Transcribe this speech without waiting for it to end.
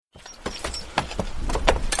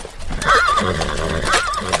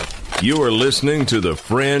You are listening to the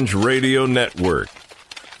Fringe Radio Network.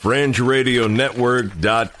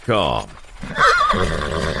 FringeRadioNetwork.com.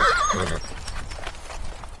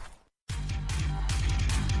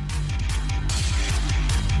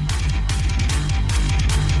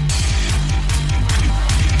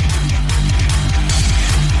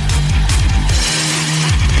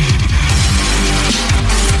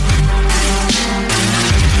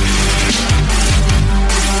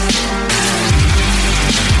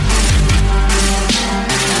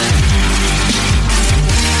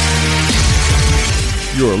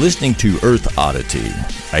 You're listening to Earth Oddity,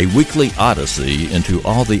 a weekly odyssey into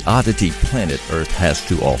all the oddity planet Earth has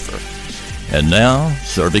to offer. And now,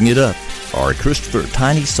 serving it up are Christopher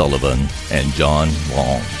Tiny Sullivan and John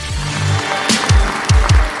Long.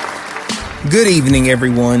 Good evening,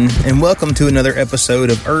 everyone, and welcome to another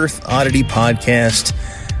episode of Earth Oddity Podcast.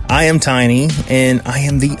 I am Tiny, and I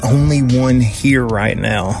am the only one here right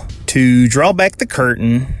now to draw back the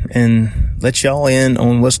curtain and let y'all in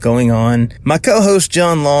on what's going on. My co-host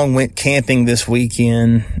John Long went camping this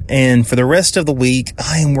weekend, and for the rest of the week,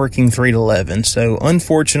 I am working 3 to 11. So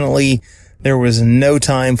unfortunately, there was no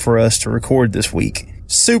time for us to record this week.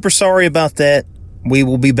 Super sorry about that. We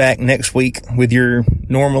will be back next week with your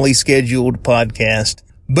normally scheduled podcast.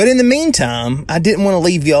 But in the meantime, I didn't want to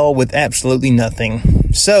leave y'all with absolutely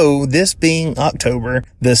nothing. So this being October,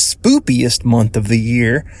 the spookiest month of the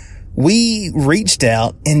year, we reached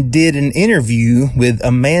out and did an interview with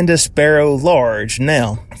Amanda Sparrow Large.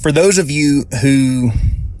 Now, for those of you who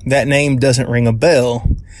that name doesn't ring a bell,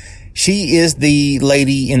 she is the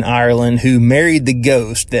lady in Ireland who married the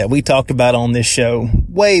ghost that we talked about on this show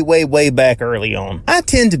way back early on. I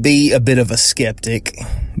tend to be a bit of a skeptic,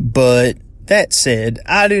 but that said,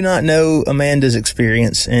 I do not know Amanda's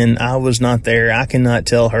experience, and I was not there. I cannot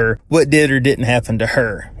tell her what did or didn't happen to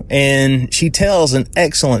her. And she tells an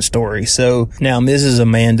excellent story. So now Mrs.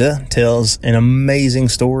 Amanda tells an amazing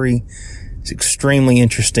story. It's extremely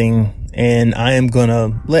interesting, and I am going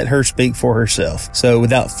to let her speak for herself. So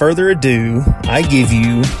without further ado, I give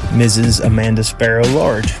you Mrs. Amanda Sparrow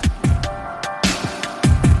Large.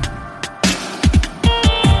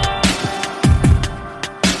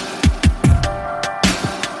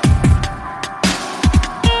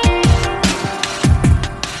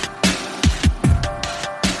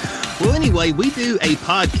 We do a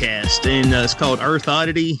podcast, and it's called Earth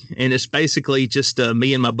Oddity, and it's basically just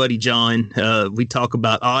me and my buddy John. We talk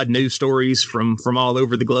about odd news stories from all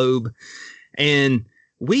over the globe, and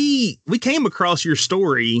we came across your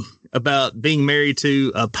story about being married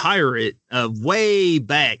to a pirate way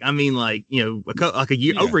back. I mean, like, you know, like a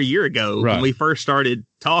year, over a year ago, right, when we first started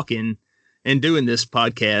talking and doing this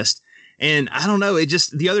podcast. And I don't know, it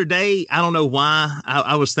just, the other day, I don't know why,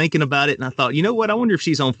 I was thinking about it, and I thought, you know what, I wonder if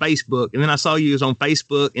she's on Facebook. And then I saw you was on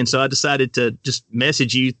Facebook, and so I decided to just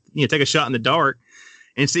message you, you know, take a shot in the dark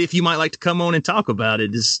and see if you might like to come on and talk about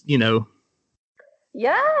it. Is, you know.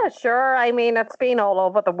 Yeah, sure. I mean, it's been all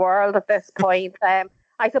over the world at this point.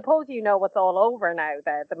 I suppose you know what's all over now,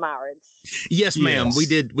 the marriage. Yes, ma'am. Yes.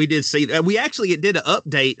 We did see that. We actually did an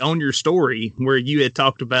update on your story where you had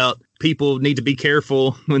talked about people need to be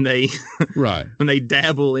careful when they when they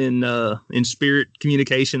dabble in spirit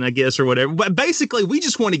communication, I guess, or whatever. But basically, we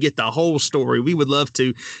just want to get the whole story. We would love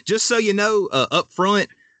to. Just so you know, up front,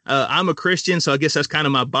 I'm a Christian, so I guess that's kind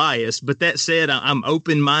of my bias. But that said, I'm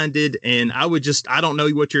open-minded, and I don't know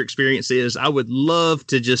what your experience is. I would love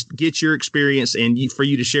to just get your experience and for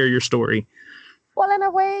you to share your story. Well, in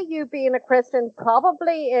a way, you being a Christian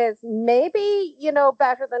probably is maybe, you know,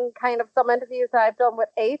 better than kind of some interviews I've done with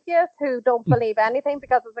atheists who don't believe anything,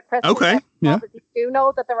 because as a Christian, you do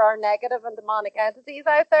know that there are negative and demonic entities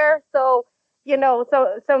out there. So, you know,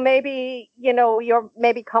 so maybe, you know, you're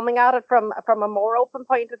maybe coming at it from a more open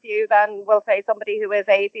point of view than, we'll say, somebody who is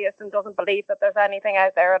atheist and doesn't believe that there's anything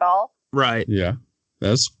out there at all. Right. Yeah,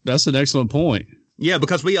 that's an excellent point. Yeah,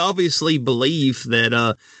 because we obviously believe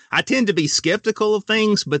that I tend to be skeptical of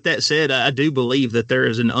things, but that said, I do believe that there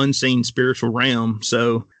is an unseen spiritual realm.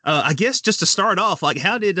 So I guess just to start off, like,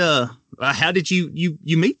 how did you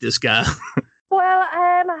meet this guy? Well,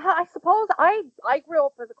 I suppose I grew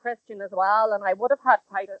up as a Christian as well, and I would have had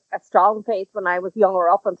quite a strong faith when I was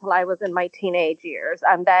younger, up until I was in my teenage years.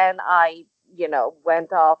 And then I, you know,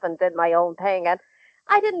 went off and did my own thing. And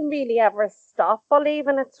I didn't really ever stop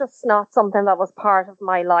believing. It's just not something that was part of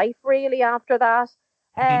my life really after that.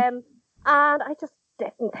 And I just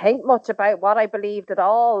didn't think much about what I believed at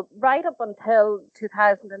all, right up until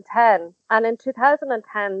 2010. And in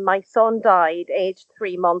 2010, my son died, aged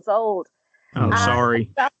 3 months old. Oh, and sorry.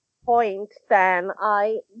 at that point, then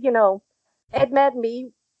it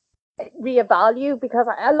reevaluate, because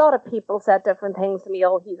a lot of people said different things to me.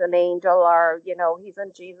 Oh, he's an angel, or, he's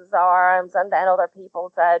in Jesus' arms. And then other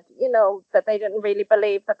people said, that they didn't really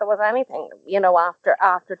believe that there was anything,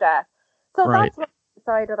 after death. So Right. that's when I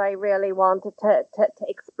decided I really wanted to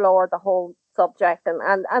explore the whole subject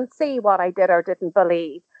and see what I did or didn't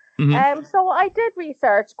believe. Mm-hmm. So I did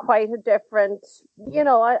research quite a different,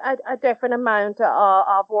 a different amount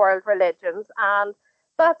of world religions, and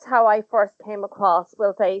that's how I first came across,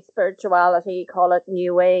 we'll say, spirituality, call it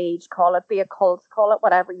New Age, call it the occult, call it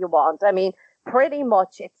whatever you want. I mean, pretty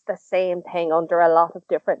much it's the same thing under a lot of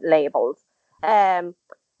different labels.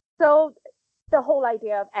 So the whole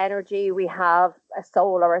idea of energy, we have a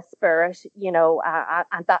soul or a spirit,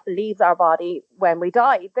 and that leaves our body when we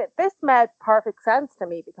die. This made perfect sense to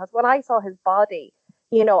me, because when I saw his body,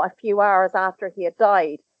 a few hours after he had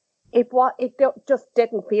died, it just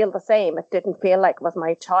didn't feel the same. It didn't feel like it was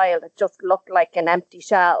my child. It just looked like an empty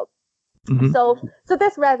shell. Mm-hmm. So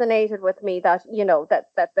this resonated with me, that,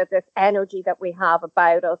 that this energy that we have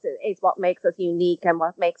about us is what makes us unique and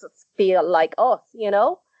what makes us feel like us,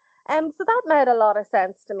 So that made a lot of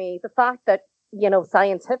sense to me. The fact that,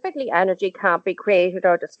 scientifically energy can't be created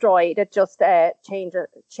or destroyed. It just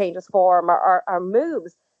changes form or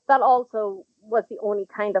moves. That also was the only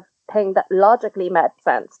kind of thing that logically made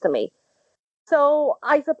sense to me. So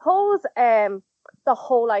I suppose the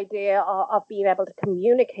whole idea of being able to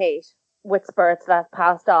communicate with spirits that have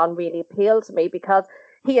passed on really appealed to me, because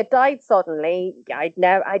he had died suddenly. I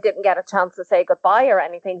didn't get a chance to say goodbye or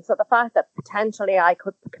anything. So the fact that potentially I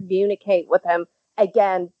could communicate with him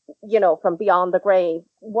again, from beyond the grave,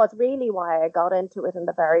 was really why I got into it in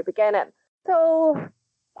the very beginning. So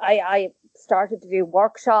I started to do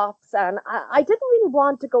workshops, and I didn't really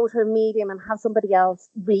want to go to a medium and have somebody else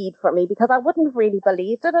read for me, because I wouldn't have really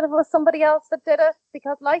believed it if it was somebody else that did it.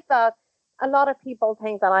 Because like that, a lot of people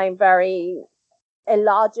think that I'm very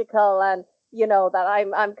illogical and,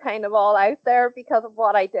 that I'm kind of all out there because of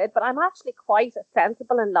what I did. But I'm actually quite a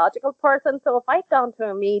sensible and logical person. So if I'd gone to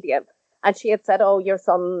a medium and she had said, oh, your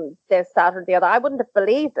son, this, that, or the other, I wouldn't have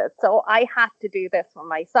believed it. So I had to do this for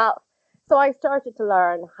myself. So I started to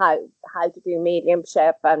learn how to do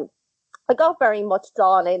mediumship, and I got very much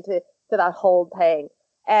drawn into that whole thing.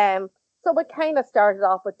 So we kind of started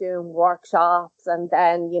off with doing workshops, and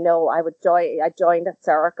then, I joined a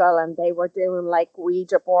circle, and they were doing like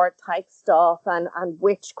Ouija board type stuff and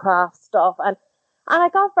witchcraft stuff. And I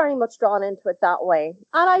got very much drawn into it that way.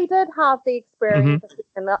 And I did have the experience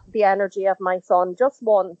of the energy of my son just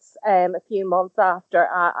once, a few months after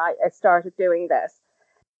I started doing this.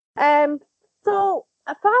 So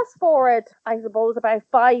fast forward, I suppose, about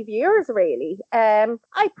 5 years, really.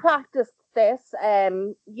 I practiced this,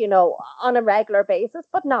 on a regular basis,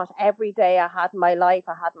 but not every day. I had my life,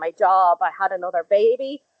 I had my job, I had another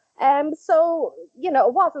baby. So,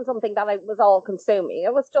 it wasn't something that I was all consuming.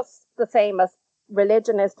 It was just the same as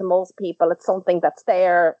religion is to most people. It's something that's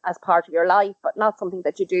there as part of your life, but not something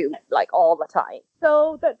that you do like all the time.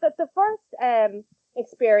 So the first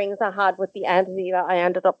experience I had with the entity that I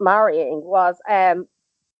ended up marrying was in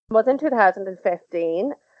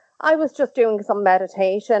 2015. I was just doing some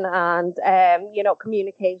meditation and,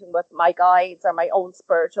 communicating with my guides or my own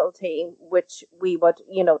spiritual team, which we would,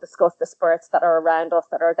 discuss the spirits that are around us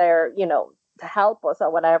that are there, to help us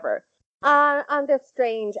or whatever. And this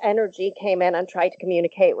strange energy came in and tried to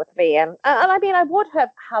communicate with me. And I mean, I would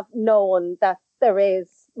have known that there is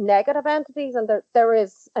negative entities and there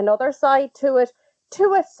is another side to it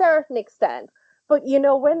to a certain extent. But,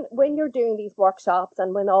 when you're doing these workshops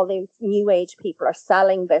and when all these new age people are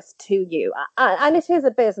selling this to you, and it is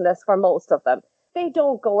a business for most of them, they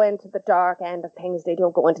don't go into the dark end of things. They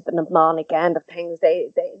don't go into the mnemonic end of things.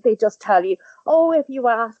 They just tell you, oh, if you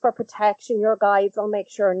ask for protection, your guides will make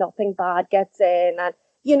sure nothing bad gets in. And,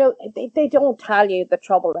 they don't tell you the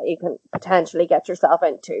trouble that you can potentially get yourself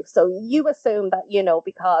into. So you assume that,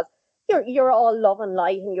 because you're all love and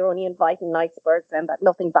light and you're only inviting nice spirits in, that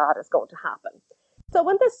nothing bad is going to happen. So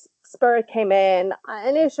when this spirit came in,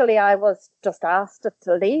 initially I was just asked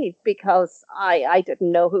to leave because I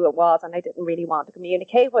didn't know who it was and I didn't really want to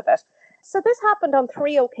communicate with it. So this happened on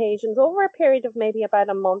 3 occasions over a period of maybe about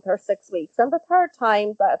a month or 6 weeks. And the third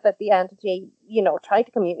time that the entity, tried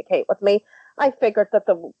to communicate with me, I figured that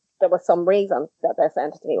there was some reason that this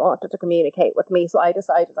entity wanted to communicate with me. So I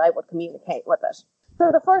decided I would communicate with it. So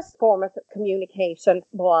the first form of communication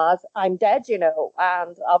was, I'm dead, and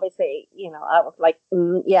obviously, I was like,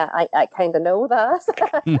 I kind of know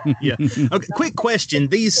that. Yeah. Okay. Quick question.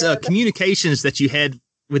 These communications that you had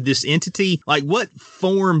with this entity, like what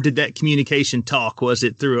form did that communication talk? Was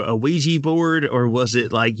it through a Ouija board or was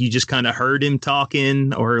it like you just kind of heard him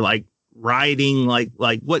talking or like writing? Like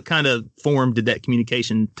what kind of form did that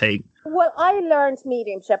communication take? Well, I learned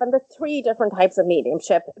mediumship, and there's 3 different types of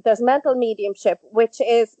mediumship. There's mental mediumship, which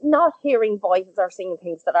is not hearing voices or seeing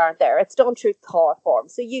things that aren't there. It's done through thought form.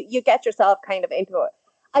 So you get yourself kind of into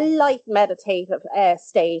a light meditative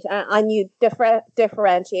state, and you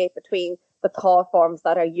differentiate between the thought forms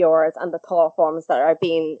that are yours and the thought forms that are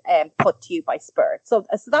being put to you by spirit. So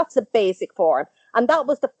that's the basic form. And that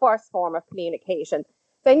was the first form of communication.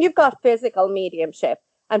 Then you've got physical mediumship.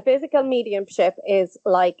 And physical mediumship is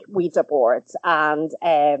like Ouija boards and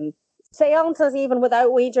seances, even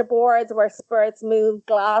without Ouija boards, where spirits move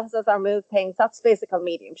glasses or move things. That's physical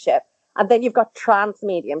mediumship. And then you've got trance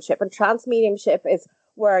mediumship. And trance mediumship is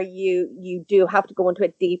where you do have to go into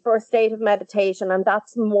a deeper state of meditation. And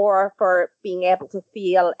that's more for being able to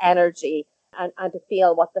feel energy and to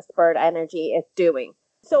feel what the spirit energy is doing.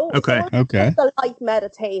 So the light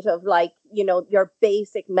meditative, like, you know, your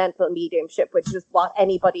basic mental mediumship, which is what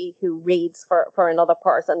anybody who reads for another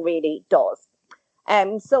person really does.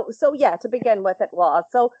 So yeah, to begin with, it was.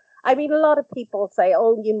 So, I mean, a lot of people say,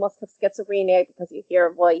 oh, you must have schizophrenia because you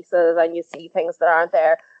hear voices and you see things that aren't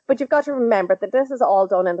there. But you've got to remember that this is all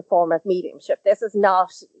done in the form of mediumship. This is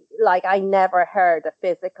not like I never heard a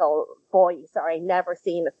physical voice or I never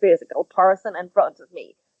seen a physical person in front of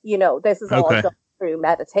me. You know, this is all done through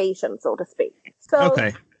meditation, so to speak. So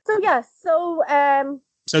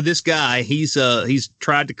this guy, he's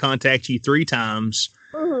tried to contact you 3 times,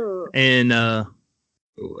 and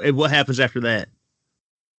what happens after that?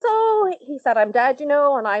 So he said, I'm dead, you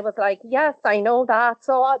know, and I was like, yes, I know that.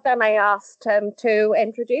 So then I asked him to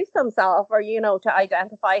introduce himself, or, you know, to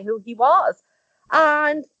identify who he was.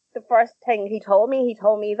 And the first thing he told me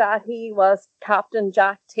that he was Captain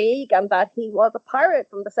Jack Teague and that he was a pirate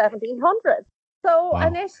from the 1700s. So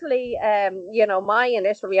initially, you know, my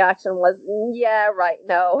initial reaction was, yeah, right,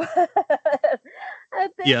 no.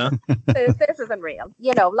 This isn't real,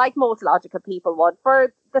 you know, like most logical people would,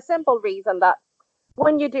 for the simple reason that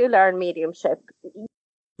when you do learn mediumship,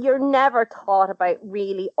 you're never taught about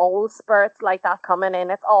really old spirits like that coming in.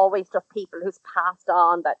 It's always just people who's passed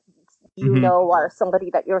on that you know, or somebody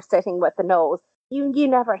that you're sitting with the knows. You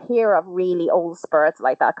never hear of really old spirits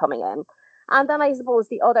like that coming in. And then I suppose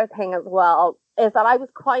the other thing as well is that I was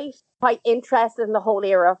quite interested in the whole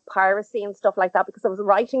era of piracy and stuff like that, because I was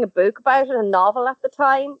writing a book about it, a novel at the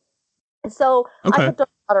time. So I had done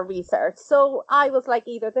a lot of research. So I was like,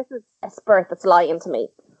 either this is a spirit that's lying to me,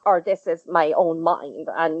 or this is my own mind,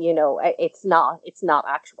 and, you know, it's not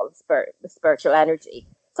actual spirit, the spiritual energy.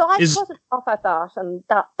 So I put it off at that, and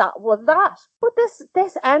that was that. But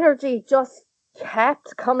this energy just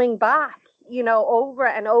kept coming back, you know, over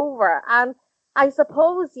and over. And I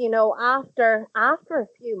suppose, you know, after a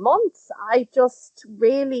few months, I just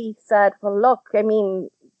really said, well, look, I mean,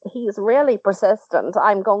 he's really persistent.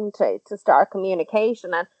 I'm going to start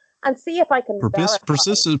communication and see if I can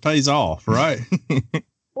persistence pays off, right?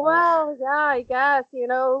 Well, yeah, I guess, you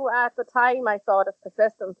know, at the time I thought of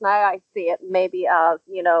persistence. Now I see it maybe as,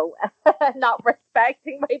 you know, not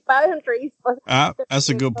respecting my boundaries. But that's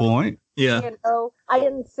a good point. Yeah. You know, I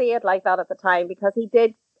didn't see it like that at the time, because he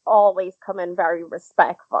did always come in very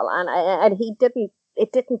respectful, and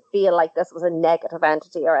it didn't feel like this was a negative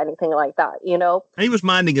entity or anything like that, you know. He was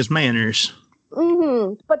minding his manners.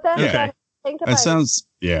 But then think about it sounds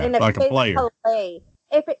like a player. Way,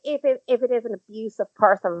 if it is an abusive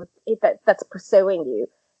person that's pursuing you,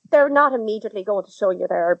 they're not immediately going to show you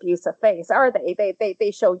their abusive face, are they?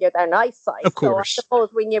 They show you their nice side. Of course. So I suppose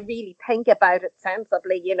when you really think about it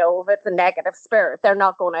sensibly, you know, if it's a negative spirit, they're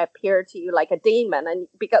not going to appear to you like a demon, and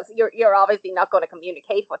because you're obviously not going to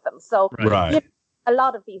communicate with them. So right. You know, a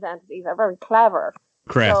lot of these entities are very clever.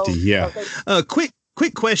 Crafty,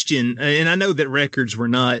 Quick question, and I know that records were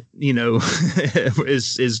not, you know,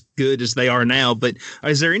 as good as they are now, but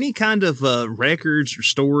is there any kind of records or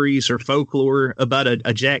stories or folklore about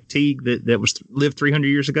a Jack Teague that was lived 300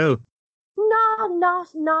 years ago? No,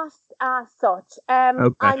 not as such. I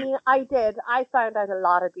mean, I found out a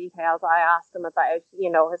lot of details. I asked him about, you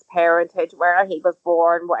know, his parentage, where he was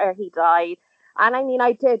born, where he died. And I mean,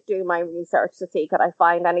 I did do my research to see could I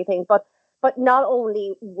find anything, but not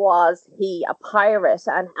only was he a pirate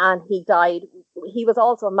and he died, he was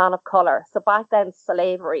also a man of color. So back then,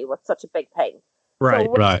 slavery was such a big thing. Right,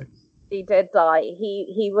 so right. He did die.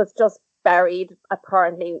 He was just buried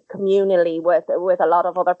apparently communally with a lot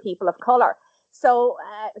of other people of color. So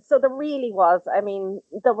there really was. I mean,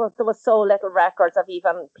 there was so little records of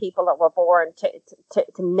even people that were born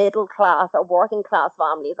to middle class or working class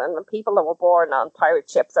families, and people that were born on pirate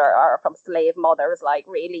ships or from slave mothers. Like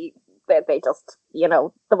really. They just, you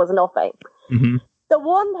know, there was nothing. the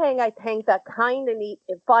one thing I think that kind of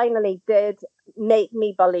finally did make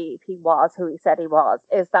me believe he was who he said he was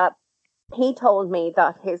is that he told me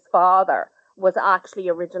that his father was actually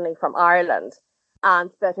originally from Ireland and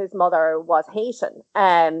that his mother was Haitian,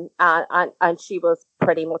 and she was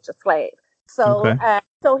pretty much a slave. So,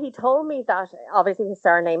 so he told me that obviously his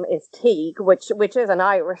surname is Teague, which is an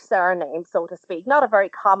Irish surname, so to speak. Not a very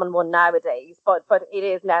common one nowadays, but it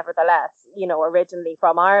is nevertheless, originally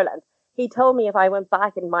from Ireland. He told me if I went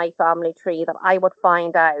back in my family tree that I would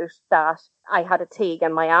find out that I had a Teague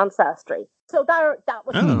in my ancestry. So that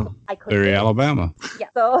was I could very Alabama. Yeah.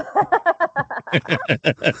 So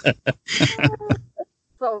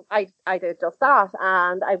so I did just that,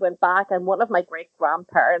 and I went back, and one of my great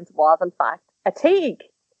grandparents was in fact a Teague.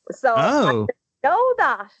 So I didn't know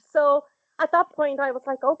that. So at that point, I was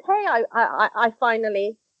like, okay, I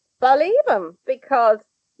finally believe him, because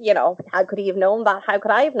how could he have known that? How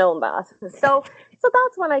could I have known that? So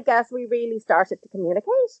that's when I guess we really started to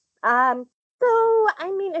communicate. So,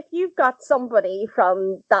 I mean, if you've got somebody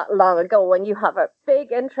from that long ago and you have a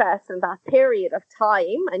big interest in that period of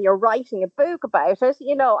time and you're writing a book about it,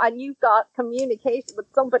 and you've got communication with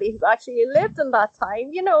somebody who actually lived in that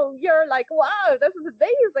time, you're like, wow, this is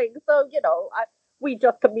amazing. So, we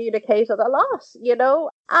just communicated a lot,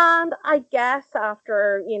 and I guess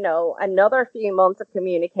after, another few months of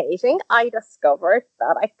communicating, I discovered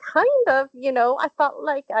that I kind of, I felt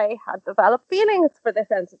like I had developed feelings for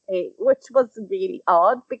this entity, which was really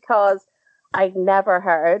odd because I'd never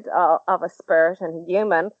heard of a spirit and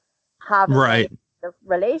human having a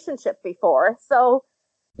relationship before. So,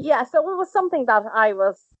 yeah, so it was something that I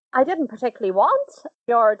didn't particularly want,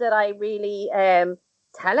 nor did I really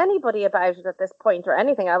tell anybody about it at this point or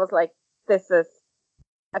anything. I was like, this is,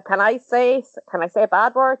 can I say a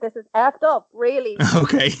bad word? This is effed up, really.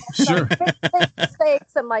 Okay, sure. Big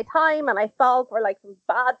mistakes in my time, and I fell for like some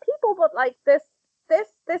bad people, but like this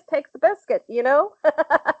takes the biscuit,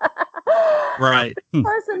 Right. The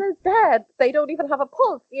person is dead. They don't even have a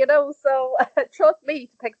pulse, so trust me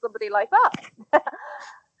to pick somebody like that.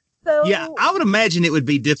 So, yeah, I would imagine it would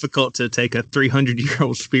be difficult to take a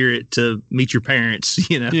 300-year-old spirit to meet your parents,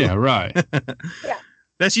 Yeah, right. Yeah.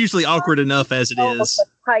 That's usually awkward enough as it is. It's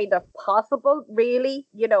kind of possible, really,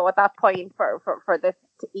 at that point for this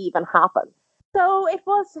to even happen. So it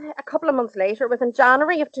was a couple of months later, it was in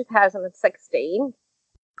January of 2016,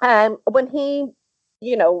 when he,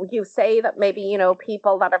 you say that maybe,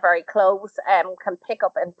 people that are very close can pick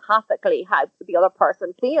up empathically how the other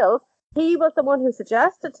person feels. He was the one who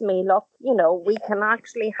suggested to me, look, we can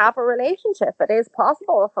actually have a relationship. It is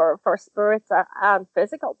possible for spirits and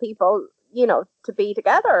physical people, to be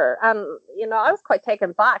together. And, I was quite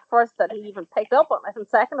taken back, first, that he even picked up on it. And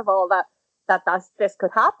second of all, that this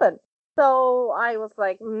could happen. So I was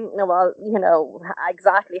like, well,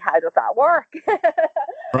 exactly how does that work?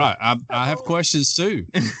 Right. I have questions too.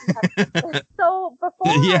 So before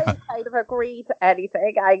I kind of agreed to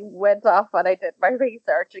anything, I went off and I did my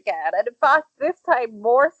research again. And in fact, this time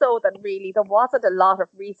more so than really, there wasn't a lot of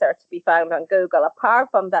research to be found on Google, apart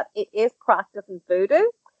from that it is practiced in voodoo.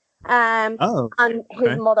 And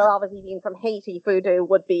his mother obviously being from Haiti, voodoo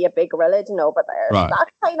would be a big religion over there. Right. So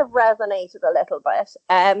that kind of resonated a little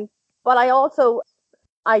bit. But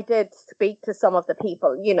I did speak to some of the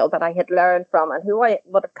people, that I had learned from and who I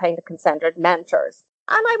would have kind of considered mentors.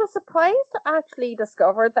 And I was surprised to actually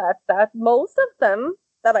discover that most of them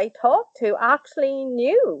that I talked to actually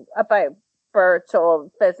knew about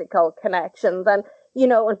spiritual, physical connections. And,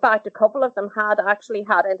 in fact, a couple of them had actually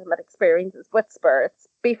had intimate experiences with spirits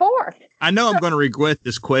before. I know I'm going to regret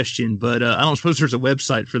this question, but I don't suppose there's a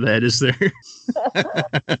website for that, is there?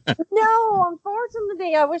 No,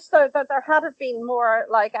 unfortunately, I wish that there had been more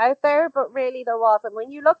like out there, but really there wasn't. When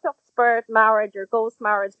you looked up spirit marriage or ghost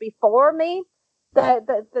marriage before me,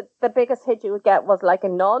 the biggest hit you would get was like a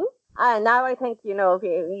nun. And now I think, if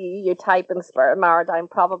you type in spirit marriage, I'm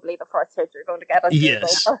probably the first hit you're going to get on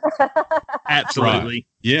yes. Google. Absolutely. Right.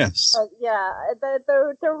 Yes. But yeah,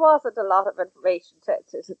 there wasn't a lot of information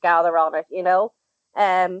to gather on it,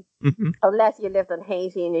 unless you lived in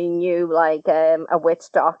Haiti and you knew like a witch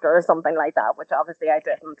doctor or something like that, which obviously I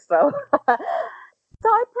didn't. So so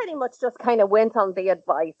I pretty much just kind of went on the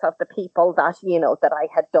advice of the people that, that I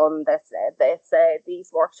had done these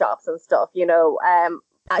workshops and stuff,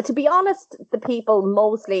 to be honest, the people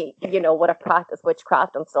mostly, would have practiced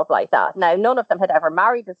witchcraft and stuff like that. Now, none of them had ever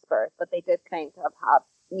married a spirit, but they did claim to have had,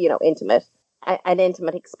 an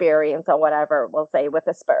intimate experience or whatever, we'll say, with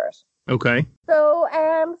a spirit. Okay. So,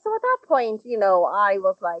 so at that point, I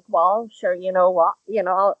was like, well, sure, you know what,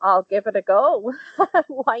 I'll give it a go.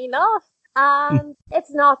 Why not? And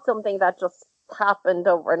it's not something that just happened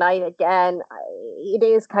overnight again. It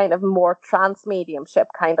is kind of more trance mediumship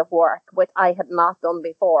kind of work, which I had not done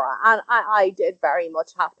before. And I did very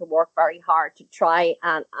much have to work very hard to try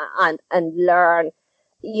and learn,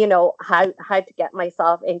 you know, how to get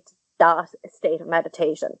myself into that state of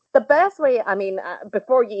meditation. The best way, I mean,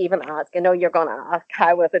 before you even ask, I know you're going to ask,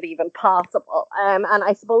 how is it even possible? And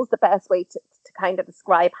I suppose the best way to kind of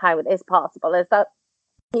describe how it is possible is that,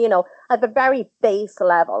 you know, at the very base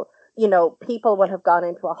level, you know, people would have gone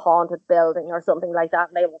into a haunted building or something like that,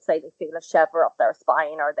 and they will say they feel a shiver up their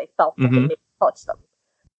spine, or they felt something touch them.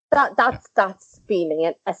 That's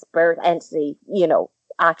feeling a spirit entity, you know,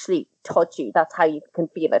 actually touch you. That's how you can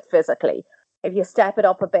feel it physically. If you step it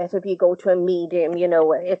up a bit, if you go to a medium, you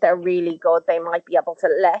know, if they're really good, they might be able to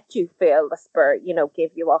let you feel the spirit, you know,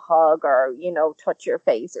 give you a hug or, you know, touch your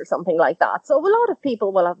face or something like that. So a lot of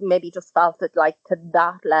people will have maybe just felt it like to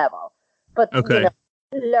that level. But, you know,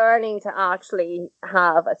 learning to actually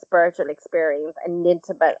have a spiritual experience, an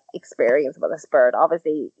intimate experience with a spirit,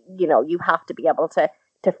 obviously, you know, you have to be able to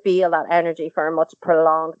feel that energy for a much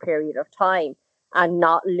prolonged period of time and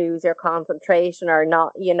not lose your concentration, or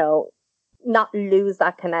not, you know, not lose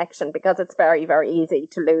that connection, because it's very, very easy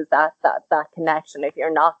to lose that connection if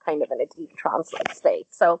you're not kind of in a deep trance-like state.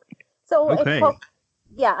 So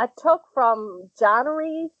it took from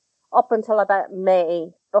January up until about May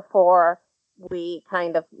before we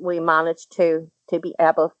managed to be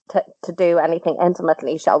able to do anything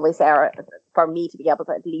intimately, shall we say, or for me to be able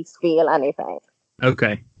to at least feel anything.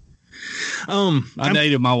 Okay. I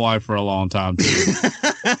dated my wife for a long time too,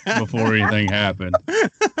 before anything happened.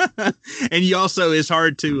 And you also, it's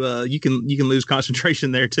hard to you can lose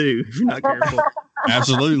concentration there too if you're not careful.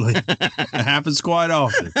 Absolutely. It happens quite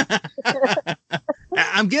often.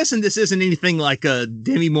 I'm guessing this isn't anything like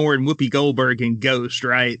Demi Moore and Whoopi Goldberg in Ghost,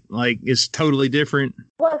 right? Like, it's totally different.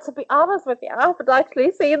 Well, to be honest with you, I haven't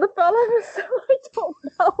actually seen the film, so I don't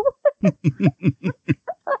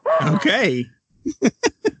know. Okay.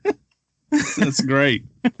 That's great.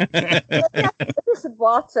 You should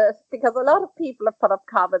watch it, because a lot of people have put up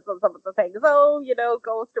comments on some of the things. Oh, you know,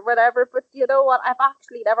 Ghost or whatever. But you know what? I've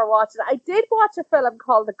actually never watched it. I did watch a film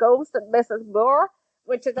called The Ghost and Mrs. Moore,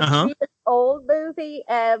 which is a really old movie.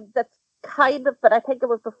 That's kind of, but I think it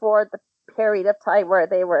was before the period of time where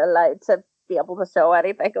they were allowed to be able to show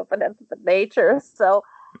anything of an intimate nature. So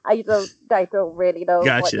I don't really know.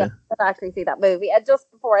 Gotcha. What to actually see that movie. And just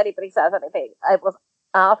before anybody says anything, it was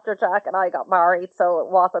after Jack and I got married, so it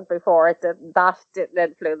wasn't before. That didn't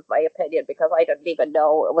influence my opinion, because I didn't even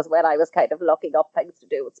know. It was when I was kind of looking up things to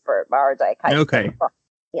do with spirit marriage.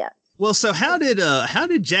 Yeah. Well, so how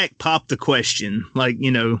did Jack pop the question? Like,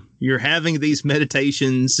 you know, you're having these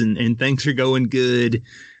meditations and things are going good,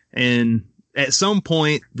 and at some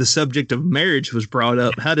point the subject of marriage was brought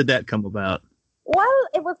up. How did that come about? Well,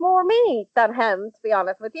 it was more me than him, to be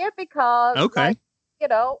honest with you, because like, you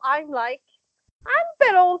know, I'm a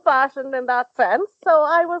bit old-fashioned in that sense. So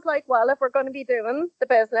I was like, well, if we're going to be doing the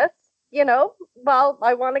business, you know, well,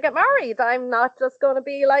 I want to get married. I'm not just going to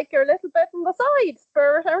be like your little bit on the side,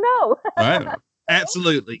 spirit or no. Right.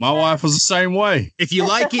 Absolutely. My wife was the same way. If you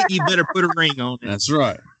like it, you better put a ring on it. That's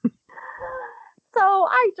right. So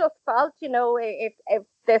I just felt, you know, if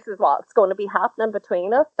this is what's going to be happening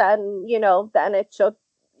between us, then, you know, then it should,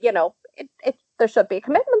 you know, there should be a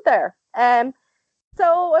commitment there.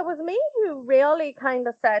 So it was me who really kind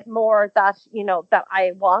of said more that, you know, that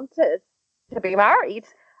I wanted to be married.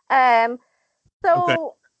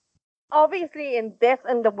 Obviously in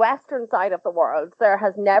the Western side of the world, there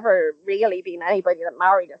has never really been anybody that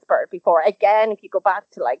married a spirit before. Again, if you go back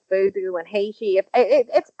to like voodoo and Haiti,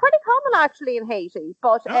 it's pretty common actually in Haiti.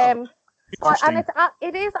 But and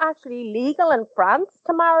it is actually legal in France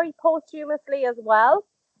to marry posthumously as well.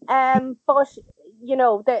 But you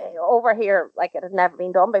know, over here, like, it had never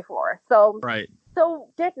been done before. So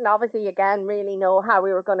didn't obviously again really know how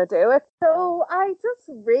we were going to do it. So I just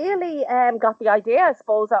really got the idea, I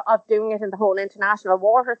suppose, of doing it in the whole international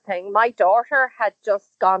water thing. My daughter had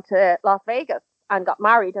just gone to Las Vegas and got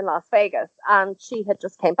married in Las Vegas, and she had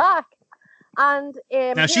just came back. And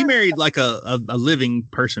now she married like a living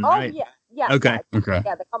person, right? Yeah. Yeah. Okay.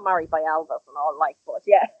 Yeah, they got married by Elvis and all, like, but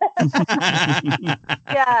yeah.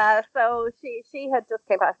 Yeah, so she had just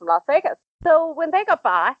came back from Las Vegas. So when they got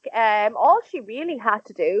back, all she really had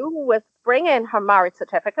to do was bring in her marriage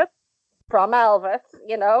certificate from Elvis,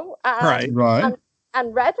 you know, and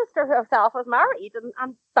register herself as married,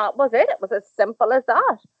 and that was it. It was as simple as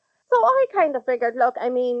that. So I kind of figured, look, I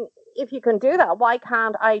mean, if you can do that, why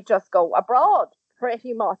can't I just go abroad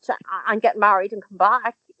pretty much and get married and come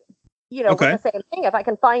back? You know, with the same thing. If I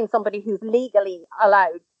can find somebody who's legally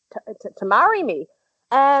allowed to marry me.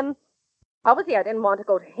 Obviously I didn't want to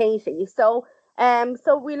go to Haiti, so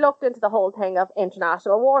we looked into the whole thing of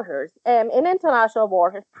international waters. In international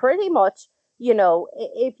waters, pretty much,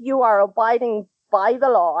 if you are abiding by the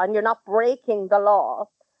law and you're not breaking the law,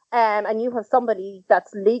 and you have somebody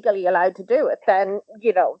that's legally allowed to do it, then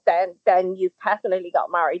you've technically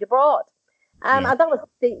got married abroad. And that was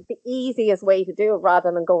the easiest way to do it,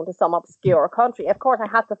 rather than going to some obscure country. Of course, I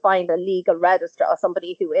had to find a legal registrar, or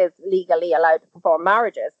somebody who is legally allowed to perform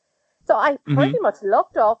marriages. So I pretty much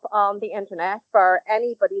looked up on the internet for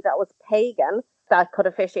anybody that was pagan that could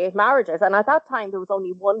officiate marriages. And at that time, there was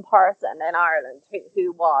only one person in Ireland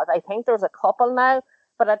who was. I think there's a couple now,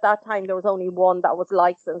 but at that time, there was only one that was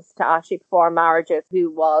licensed to actually perform marriages,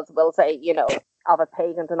 who was, we'll say, of a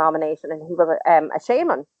pagan denomination, and he was a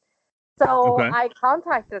shaman. So I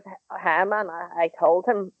contacted him and I told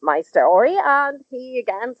him my story, and he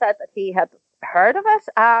again said that he had heard of it,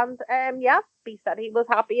 and he said he was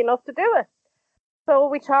happy enough to do it. So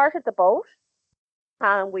we chartered the boat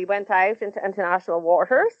and we went out into international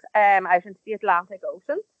waters, out into the Atlantic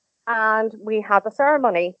Ocean, and we had the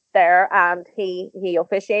ceremony there, and he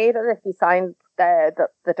officiated it. He signed the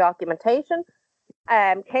documentation,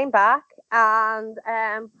 came back, and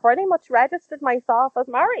pretty much registered myself as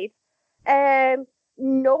married.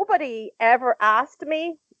 Nobody ever asked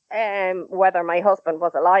me whether my husband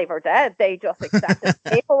was alive or dead. They just accepted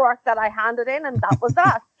the paperwork that I handed in, and that was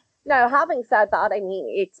that. Now, having said that, I mean,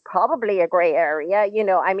 it's probably a grey area.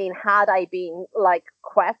 I mean, had I been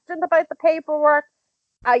questioned about the paperwork,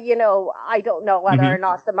 I don't know whether or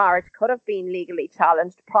not the marriage could have been legally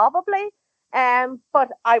challenged, probably.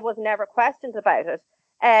 But I was never questioned about it.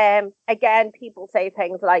 Again, people say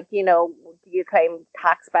things like, do you claim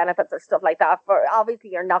tax benefits or stuff like that? For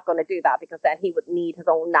obviously, you're not going to do that, because then he would need his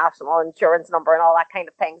own national insurance number and all that kind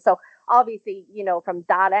of thing. So obviously, from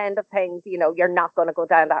that end of things, you're not going to go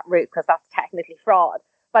down that route, because that's technically fraud.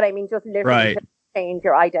 But I mean, just literally change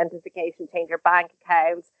your identification, change your bank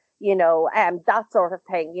accounts, that sort of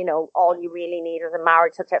thing. All you really need is a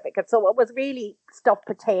marriage certificate. So it was really stuff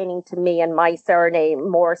pertaining to me and my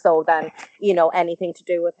surname, more so than, anything to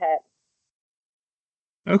do with it.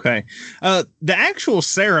 Okay. The actual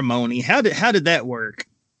ceremony, how did that work?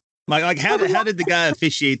 How did the guy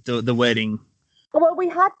officiate the wedding? Well, we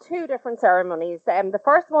had two different ceremonies. The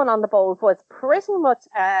first one on the boat was pretty much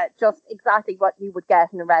just exactly what you would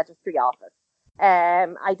get in a registry office.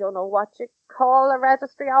 I don't know what you call a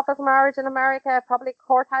registry office marriage in America, probably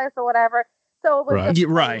courthouse or whatever. So it was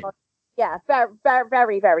right. Very,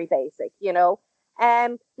 very, very basic,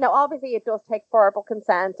 Now, obviously, it does take verbal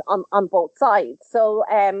consent on both sides. So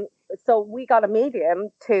we got a medium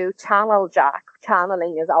to channel Jack.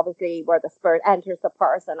 Channeling is obviously where the spirit enters the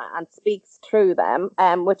person and speaks through them,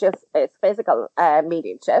 which is physical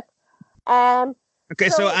mediumship. Okay,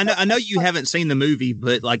 so I know you haven't seen the movie,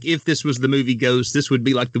 but if this was the movie Ghost, this would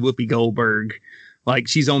be like the Whoopi Goldberg,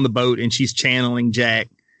 she's on the boat and she's channeling Jack.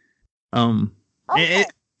 Okay.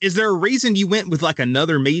 Is there a reason you went with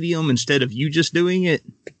another medium instead of you just doing it?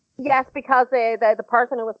 Yes, because the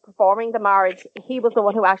person who was performing the marriage, he was the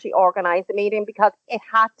one who actually organized the meeting, because it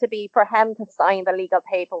had to be for him to sign the legal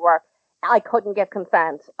paperwork. I couldn't give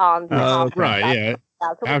consent on. Right, yeah.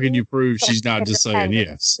 So how can you prove she's not just saying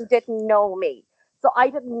yes? She didn't know me. So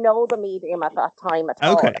I didn't know the medium at that time at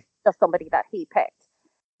all. Okay. Just somebody that he picked.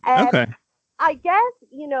 Okay. I guess,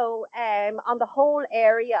 on the whole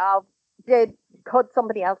area of could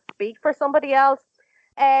somebody else speak for somebody else?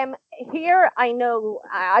 Here, I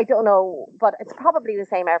don't know, but it's probably the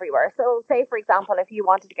same everywhere. So say, for example, if you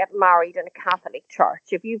wanted to get married in a Catholic church,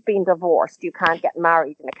 if you've been divorced, you can't get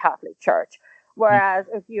married in a Catholic church. Whereas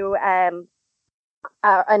if you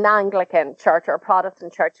an Anglican church or a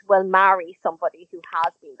Protestant church will marry somebody who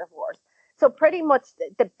has been divorced. So pretty much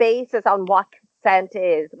the basis on what consent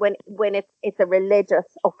is when it's a religious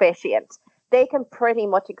officiant, they can pretty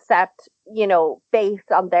much accept,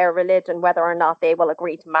 based on their religion, whether or not they will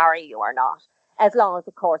agree to marry you or not. As long as,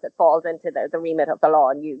 of course, it falls into the remit of the law,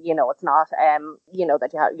 and it's not,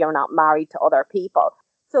 that you're not married to other people.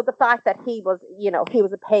 So the fact that he was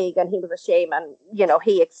a pagan, he was a shaman,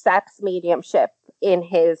 he accepts mediumship in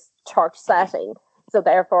his church setting. So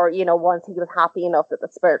therefore, once he was happy enough that the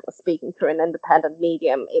spirit was speaking through an independent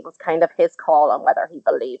medium, it was kind of his call on whether he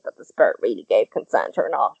believed that the spirit really gave consent or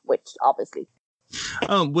not, which obviously.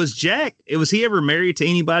 Was he ever married to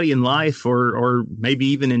anybody in life or maybe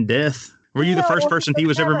even in death? Were you the first person he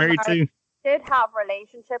was ever married to? Did have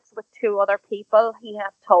relationships with two other people. He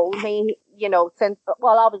has told me,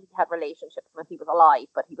 obviously he had relationships when he was alive,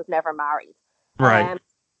 but he was never married. Right.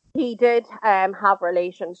 He did have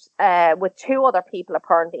relations with two other people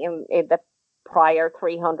apparently in the prior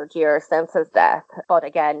 300 years since his death. But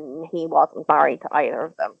again, he wasn't married to either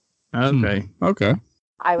of them. Okay. Okay.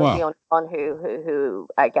 I was the only one who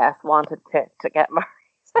I guess wanted to get married.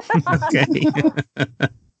 Okay.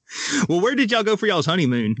 Well, where did y'all go for y'all's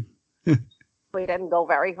honeymoon? We didn't go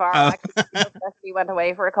very far. Actually, we went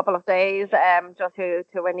away for a couple of days, just to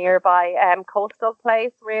a nearby coastal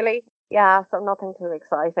place. Really, yeah. So nothing too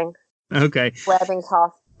exciting. Okay. Wedding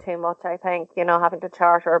cost too much, I think. Having to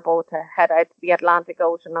charter a boat to head out to the Atlantic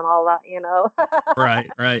Ocean and all that.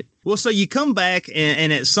 Right. Well, so you come back,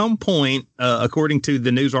 and at some point, according to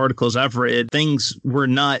the news articles I've read, things were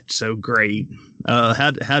not so great.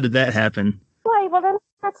 How did that happen? Right. Well, then.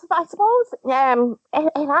 I suppose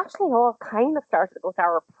it actually all kind of started to go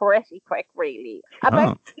sour pretty quick, really.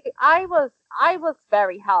 I was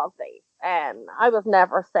very healthy, and I was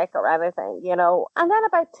never sick or anything, And then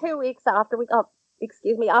about 2 weeks after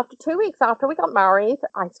after 2 weeks after we got married,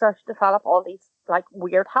 I started to develop all these like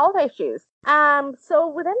weird health issues. So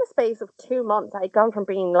within the space of 2 months, I'd gone from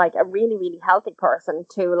being like a really, really healthy person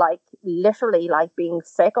to like literally like being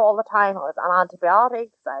sick all the time. I was on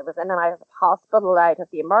antibiotics. I was in and out of the hospital, out of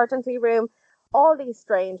the emergency room. All these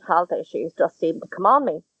strange health issues just seemed to come on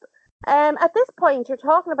me. At this point, you're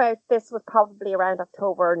talking about this was probably around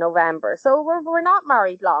October or November. So we're not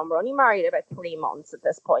married long. We're only married about 3 months at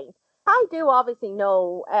this point. I do obviously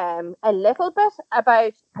know a little bit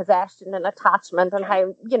about possession and attachment and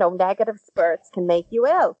how, negative spirits can make you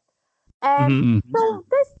ill. So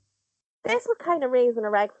this was kind of raising a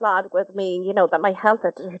red flag with me, that my health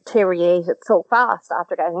had deteriorated so fast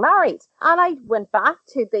after getting married. And I went back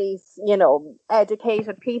to these,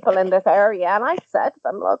 educated people in this area, and I said to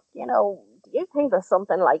them, look, do you think there's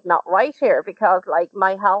something like not right here? Because like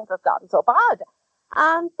my health has gotten so bad.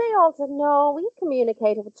 And they all said, no, we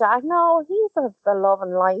communicated with Jack. No, he's of the love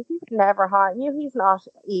and light. He would never harm you. He's not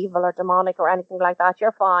evil or demonic or anything like that.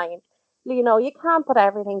 You're fine. You can't put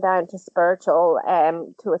everything down to spiritual,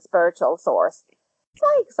 to a spiritual source. So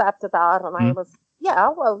I accepted that, and I was,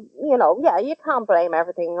 you can't blame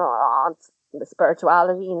everything on the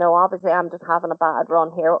spirituality. Obviously I'm just having a bad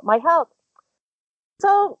run here with my health.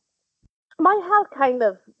 So my health kind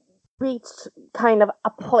of reached kind of a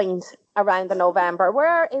point around the November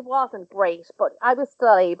where it wasn't great, but I was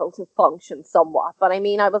still able to function somewhat. But I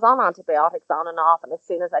mean, I was on antibiotics on and off, and as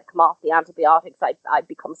soon as I'd come off the antibiotics, I'd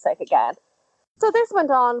become sick again. So this went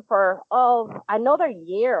on for another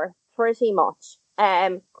year, pretty much.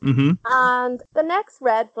 And the next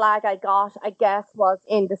red flag I got, I guess, was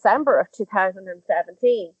in December of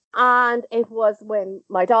 2017, and it was when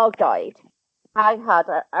my dog died. I had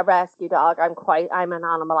a rescue dog. I'm an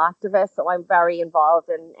animal activist, so I'm very involved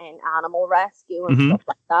in animal rescue and stuff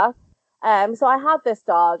like that. So I had this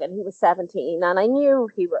dog, and he was 17, and I knew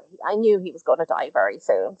he was going to die very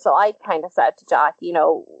soon. So I kind of said to Jack,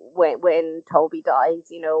 when Toby dies,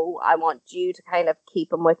 I want you to kind of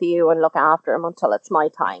keep him with you and look after him until it's my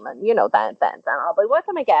time, and then I'll be with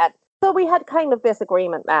him again. So we had kind of this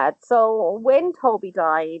agreement made. So when Toby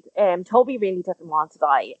died, Toby really didn't want to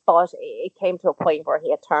die, but it came to a point where he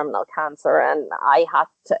had terminal cancer, and I had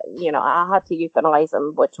to euthanize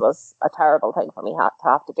him, which was a terrible thing for me to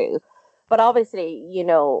have to do. But obviously,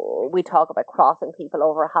 we talk about crossing people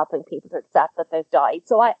over, helping people to accept that they've died.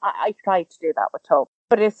 So I tried to do that with Toby.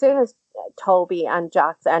 But as soon as Toby and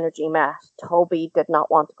Jack's energy met, Toby did not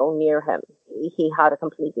want to go near him. He had a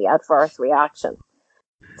completely adverse reaction.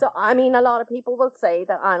 So, I mean, a lot of people will say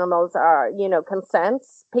that animals are,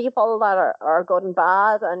 consents, people that are good and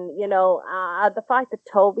bad. And, the fact that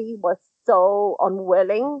Toby was so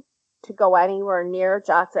unwilling to go anywhere near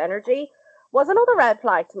Jack's energy was another red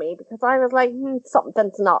flag to me, because I was like,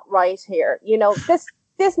 something's not right here.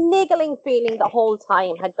 This niggling feeling the whole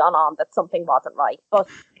time had gone on that something wasn't right. But,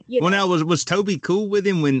 now, was Toby cool with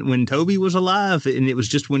him when Toby was alive, and it was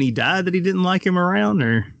just when he died that he didn't like him around,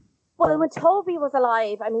 or? Well, when Toby was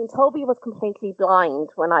alive, I mean, Toby was completely blind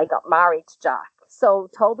when I got married to Jack. So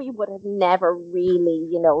Toby would have never really,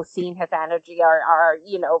 seen his energy or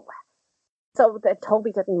so that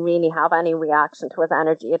Toby didn't really have any reaction to his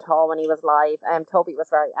energy at all when he was alive. Toby was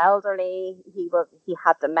very elderly. He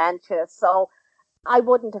had dementia. So I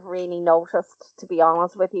wouldn't have really noticed, to be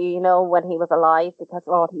honest with you, when he was alive, because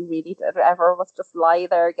all he really did ever was just lie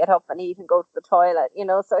there, get up and eat and go to the toilet,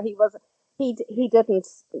 so he didn't,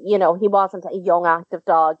 he wasn't a young active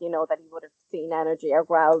dog, that he would have seen energy or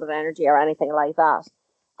growled at energy or anything like that.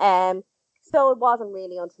 So it wasn't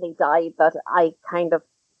really until he died that I kind of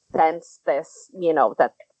sensed this,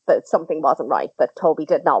 that that something wasn't right, that Toby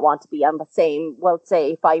did not want to be on the same, we'll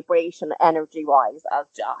say, vibration energy-wise as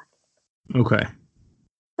Jack. Okay.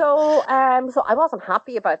 So I wasn't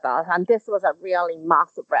happy about that, and this was a really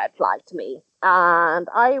massive red flag to me. And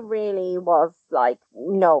I really was like,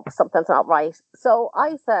 no, something's not right. So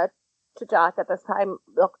I said to Jack at this time,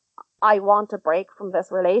 look, I want a break from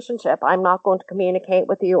this relationship. I'm not going to communicate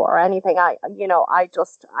with you or anything. I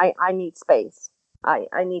need space.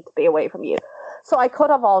 I need to be away from you. So I cut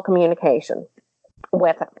off all communication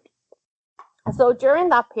with him. So during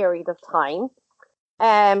that period of time,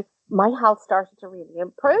 my health started to really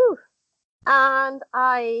improve. And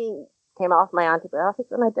I came off my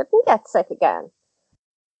antibiotics and I didn't get sick again.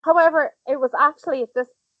 However, it was actually at this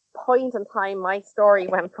point in time my story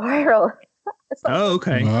went viral. Oh,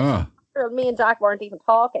 okay. Me and Jack weren't even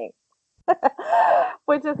talking.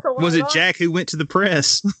 Which is so was it Jack who went to the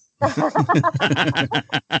press? No, I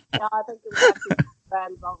think it was actually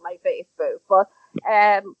friends on my Facebook. But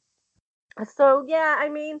so yeah, I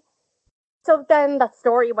mean, so then that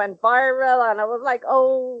story went viral, and I was like,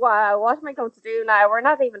 oh, wow, what am I going to do now? We're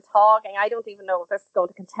not even talking. I don't even know if this is going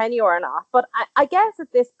to continue or not. But I guess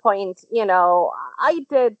at this point, you know, I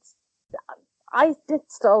did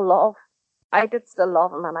still love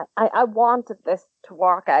him, and I wanted this to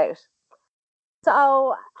work out.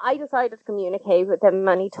 So I decided to communicate with him,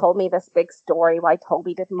 and he told me this big story why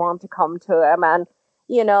Toby didn't want to come to him, and,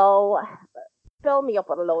 you know, fill me up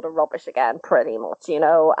with a load of rubbish again, pretty much, you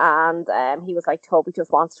know. And he was like, Toby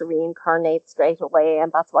just wants to reincarnate straight away,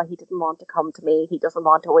 and that's why he didn't want to come to me. He doesn't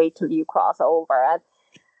want to wait till you cross over. And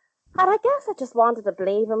I guess I just wanted to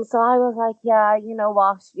believe him. So I was like, yeah, you know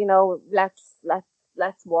what, you know, let's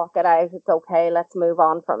work it out. It's okay. Let's move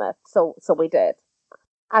on from it. So we did.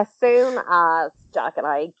 As soon as Jack and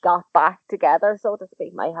I got back together, so to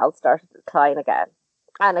speak, my health started to decline again,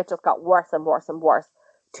 and it just got worse and worse and worse.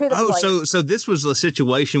 So this was a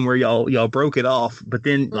situation where y'all broke it off, but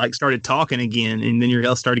then like started talking again, and then your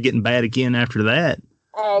health started getting bad again after that.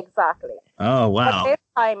 Exactly. Oh wow! But this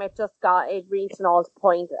time it reached an old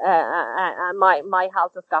point, and my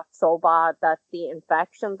health just got so bad that the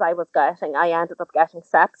infections I was getting, I ended up getting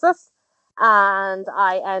sepsis, and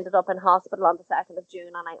I ended up in hospital on the 2nd of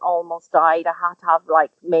June, and I almost died. I had to have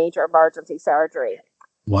like major emergency surgery.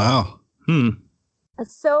 Wow.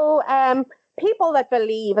 So people that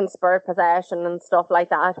believe in spirit possession and stuff like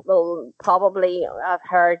that will probably have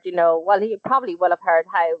heard, you probably will have heard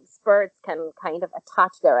how spirits can kind of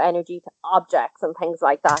attach their energy to objects and things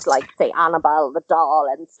like that, like, say, Annabelle the doll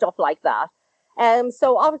and stuff like that.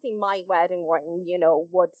 So obviously my wedding ring, you know,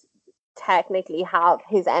 would technically have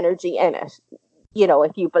his energy in it, you know,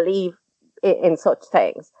 if you believe in such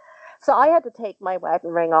things. So I had to take my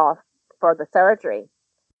wedding ring off for the surgery.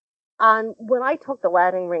 And when I took the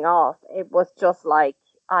wedding ring off, it was just like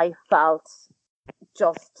I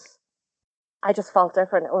just felt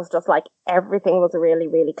different. It was just like everything was really,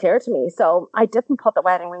 really clear to me. So I didn't put the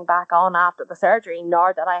wedding ring back on after the surgery,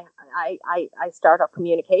 nor did I start up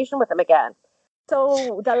communication with him again.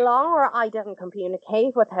 So the longer I didn't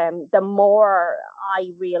communicate with him, the more I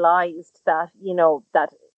realized that, you know,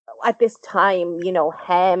 that at this time, you know,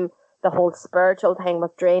 the whole spiritual thing was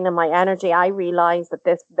draining my energy. I realized that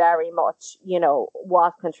this very much, you know,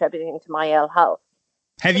 was contributing to my ill health.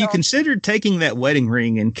 Have you considered taking that wedding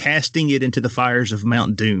ring and casting it into the fires of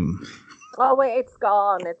Mount Doom? Oh, wait, it's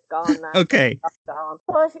gone. It's gone now. Okay. It's gone.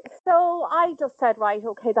 But, so I just said, right,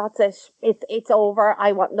 okay, that's it. It's over.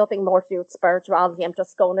 I want nothing more to do with spirituality. I'm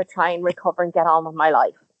just going to try and recover and get on with my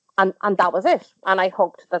life. And that was it. And I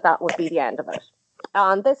hoped that would be the end of it.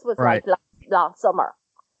 And this was like last summer.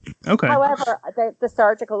 Okay. However, the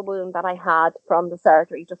surgical wound that I had from the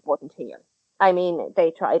surgery just wouldn't heal. I mean, they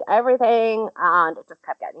tried everything and it just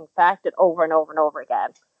kept getting infected over and over and over again.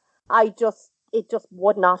 It just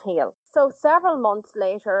would not heal. So several months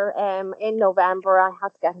later, in November, I had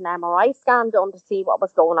to get an MRI scan done to see what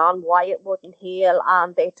was going on, why it wouldn't heal.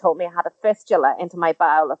 And they told me I had a fistula into my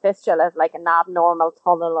bowel. A fistula is like an abnormal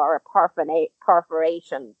tunnel or a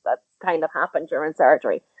perforation that kind of happened during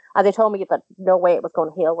surgery. And they told me that no way it was going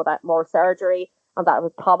to heal without more surgery, and that it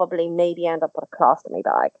would probably maybe end up with a colostomy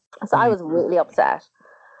bag. So I was really upset.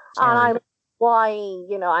 Sorry. And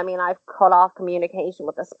I've cut off communication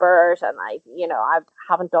with the spirit, and I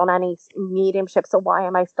haven't done any mediumship, so why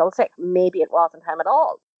am I still sick? Maybe it wasn't him at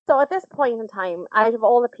all. So at this point in time, out of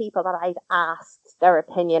all the people that I'd asked their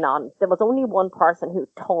opinion on, there was only one person who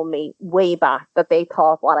told me way back that they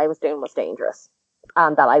thought what I was doing was dangerous,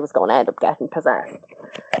 and that I was going to end up getting possessed.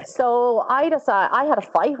 So I decided, I had a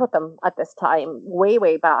fight with them at this time,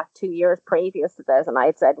 way back 2 years previous to this, and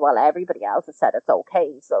I said, well, everybody else has said it's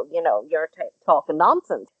okay, so, you know, you're talking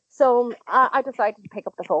nonsense. So I decided to pick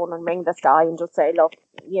up the phone and ring this guy and just say, look,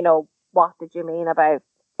 what did you mean about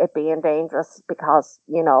it being dangerous? Because,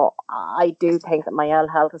 I do think that my ill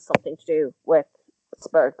health has something to do with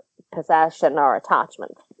spirit possession or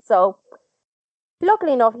attachment. So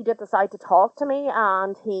luckily enough, he did decide to talk to me,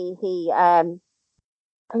 and he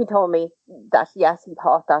told me that, yes, he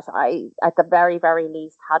thought that I, at the very, very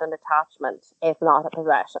least, had an attachment, if not a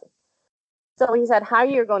possession. So he said, how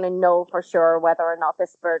you're going to know for sure whether or not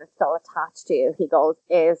this spirit is still attached to you, he goes,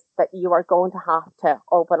 is that you are going to have to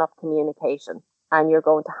open up communication, and you're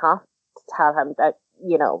going to have to tell him that,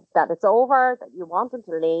 that it's over, that you want him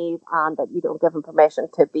to leave, and that you don't give him permission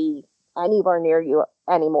to be anywhere near you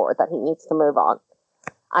anymore, that he needs to move on.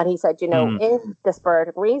 And he said, if the spirit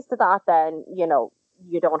agrees to that, then, you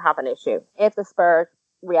don't have an issue. If the spirit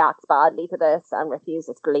reacts badly to this and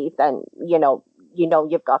refuses to leave, then,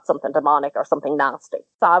 you've got something demonic or something nasty.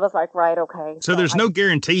 So I was like, right, okay. So there's no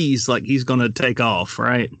guarantees like he's going to take off,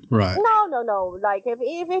 right? Right. No. Like if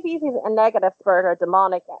he's a negative spirit or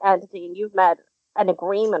demonic entity and you've made an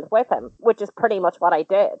agreement with him, which is pretty much what I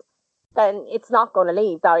did, then it's not going to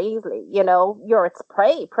leave that easily. You're its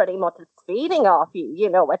prey, pretty much. It's feeding off you.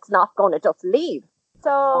 It's not going to just leave.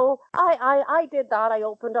 So I did that. I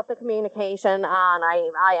opened up the communication, and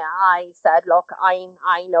I said, look, I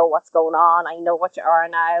know what's going on. I know what you are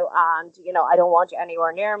now, and I don't want you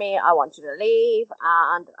anywhere near me. I want you to leave.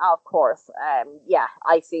 And of course, I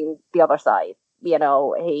seen the other side. He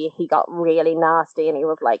got really nasty, and he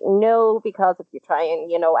was like, no, because if you try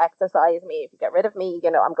and exercise me, if you get rid of me,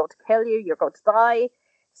 I'm going to kill you. You're going to die.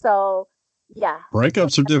 So yeah,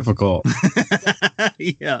 breakups are difficult.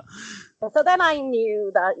 Yeah. So then I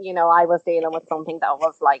knew that, I was dealing with something that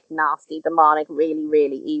was like nasty, demonic, really,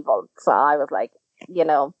 really evil. So I was like,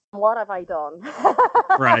 what have I done?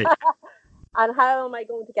 Right. And how am I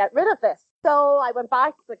going to get rid of this? So I went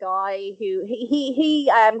back to the guy who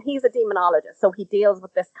he's a demonologist. So he deals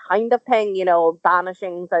with this kind of thing,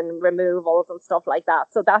 banishings and removals and stuff like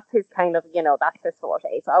that. So that's his kind of, that's his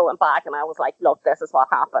forte. So I went back and I was like, look, this is what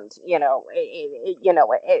happened.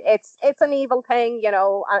 It's an evil thing.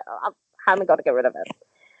 How am I going to get rid of it?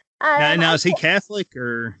 Now is he Catholic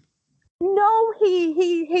or? No,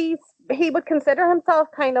 he would consider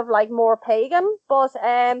himself kind of like more pagan, but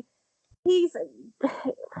he's,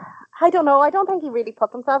 I don't know. I don't think he really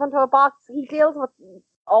puts himself into a box. He deals with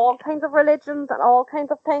all kinds of religions and all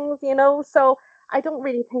kinds of things, so I don't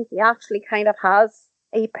really think he actually kind of has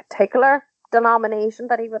a particular denomination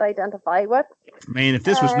that he would identify with. Man, if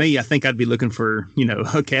this was me, I think I'd be looking for,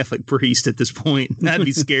 a Catholic priest at this point. I'd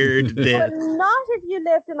be scared to death. But not if you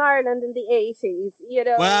lived in Ireland in the 80s,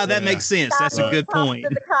 Well, that makes sense. That's a good point.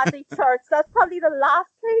 The Catholic Church, that's probably the last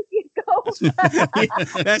place you'd go. Yeah,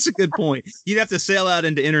 that's a good point. You'd have to sail out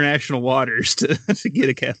into international waters to get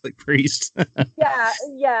a Catholic priest. I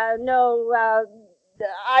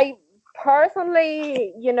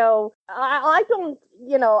personally, I don't,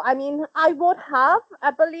 I would have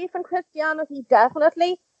a belief in Christianity,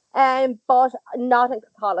 definitely, but not in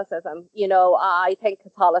Catholicism. I think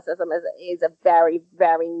Catholicism is a very,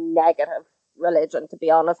 very negative religion, to be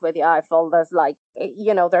honest with you. I feel there's like,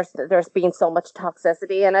 there's been so much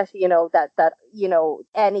toxicity in it, that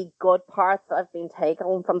any good parts that have been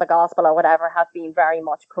taken from the gospel or whatever have been very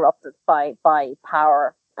much corrupted by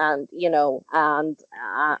power and the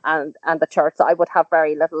church. So I would have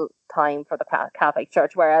very little time for the Catholic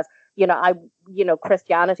Church, whereas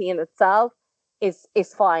Christianity in itself is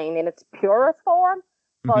fine in its purest form,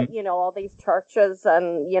 but all these churches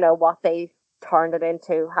and what they've turned it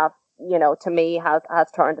into have, to me has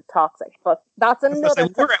turned it toxic. But that's another.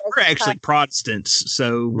 We're actually Protestants,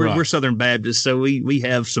 so we're Southern Baptists, so we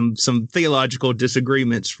have some theological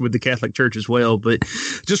disagreements with the Catholic Church as well. But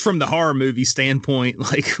just from the horror movie standpoint,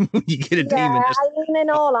 like when you get a demon, in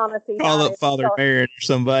all honesty, call up Father Merrin or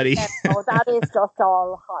somebody. That is just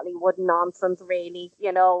all Hollywood nonsense, really.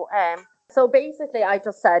 So basically, I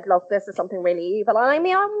just said, look, this is something really evil. And I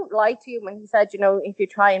won't lie to you when he said, if you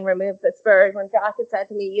try and remove the spirit, when Jack had said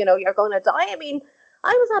to me, you're going to die.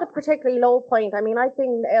 I was at a particularly low point. I've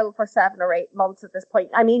been ill for 7 or 8 months at this point.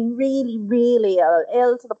 Really, really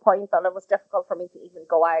ill to the point that it was difficult for me to even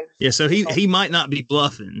go out. Yeah, so he might not be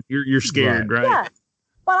bluffing. You're scared, right? Yeah.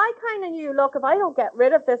 But I kind of knew, look, if I don't get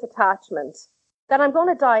rid of this attachment, then I'm going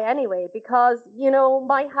to die anyway, because,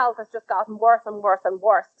 my health has just gotten worse and worse and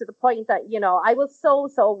worse to the point that, I was so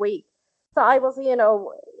weak. So I was,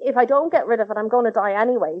 if I don't get rid of it, I'm going to die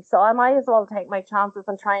anyway. So I might as well take my chances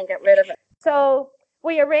and try and get rid of it. So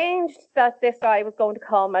we arranged that this guy was going to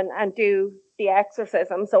come and do the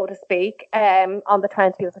exorcism, so to speak, on the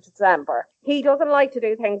 20th of December. He doesn't like to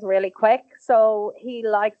do things really quick, so he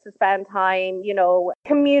likes to spend time, you know,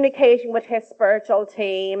 communicating with his spiritual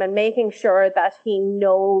team and making sure that he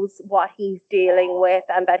knows what he's dealing with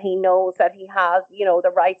and that he knows that he has, you know, the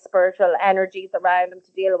right spiritual energies around him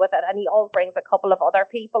to deal with it. And he also brings a couple of other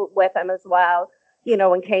people with him as well, you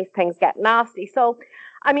know, in case things get nasty. So,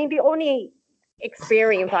 I mean, the only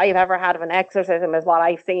experience I've ever had of an exorcism is what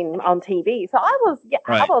I've seen on TV. So I was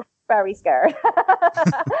very scared.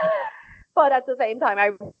 But at the same time,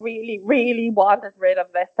 I really, really wanted rid of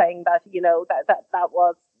this thing that, you know, that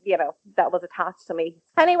was, you know, that was attached to me.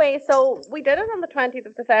 Anyway, so we did it on the 20th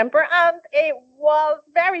of December, and it was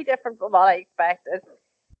very different from what I expected.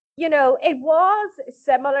 You know, it was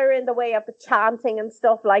similar in the way of the chanting and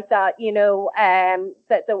stuff like that, you know,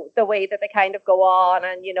 the way that they kind of go on,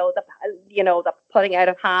 and, you know, the putting out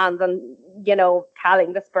of hands and, you know,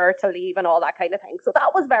 telling the spirit to leave and all that kind of thing. So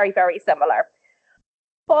that was very, very similar.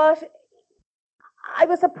 But I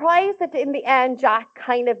was surprised that in the end, Jack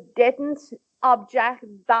kind of didn't object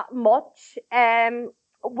that much.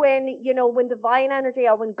 When divine energy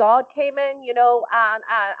or when God came in, you know,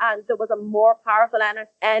 and there was a more powerful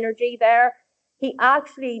energy there,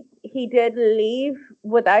 he did leave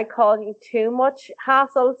without causing too much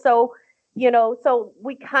hassle. So, you know, so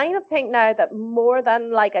we kind of think now that more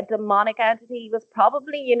than like a demonic entity, he was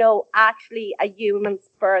probably, you know, actually a human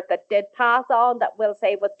spirit that did pass on, that we'll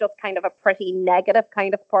say was just kind of a pretty negative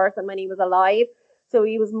kind of person when he was alive. So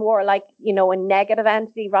he was more like, you know, a negative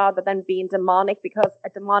entity rather than being demonic, because a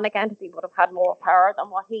demonic entity would have had more power than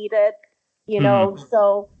what he did, you know.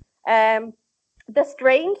 So the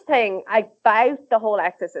strange thing about the whole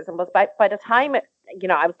exorcism was by the time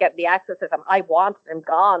I was getting the exorcism, I wanted him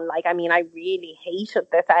gone. Like, I mean, I really hated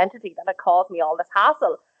this entity that had caused me all this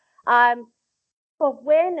hassle. But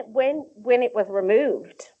when it was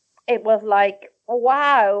removed, it was like,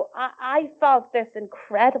 wow, I felt this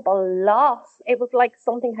incredible loss. It was like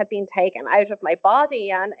something had been taken out of my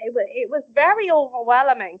body, and it was very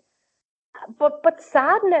overwhelming. But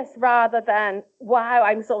sadness rather than, wow,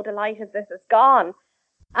 I'm so delighted this is gone.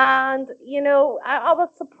 And, you know, I was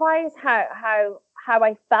surprised how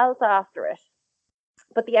I felt after it.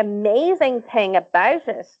 But the amazing thing about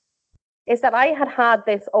it is that I had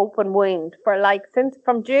this open wound for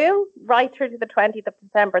from June right through to the 20th of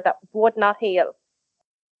December that would not heal.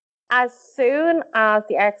 As soon as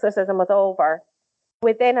the exorcism was over,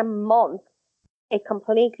 within a month, it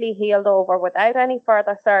completely healed over without any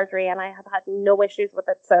further surgery, and I have had no issues with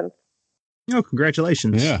it since. Oh,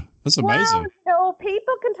 congratulations. Yeah, that's amazing. Well, you know,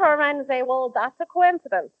 people can turn around and say, well, that's a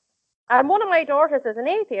coincidence. And one of my daughters is an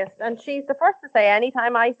atheist, and she's the first to say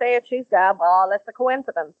anytime I say it, she's going, well, it's a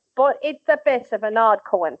coincidence. But it's a bit of an odd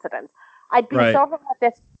coincidence. I'd been suffering with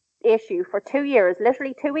this issue for 2 years,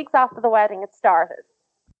 literally 2 weeks after the wedding it started.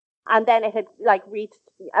 And then it had reached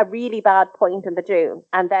a really bad point in the June.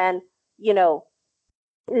 And then, you know,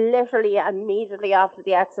 literally immediately after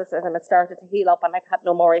the exorcism, it started to heal up and I've had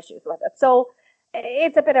no more issues with it. So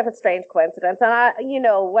it's a bit of a strange coincidence. And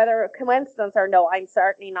whether a coincidence or no, I'm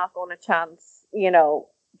certainly not going to chance, you know,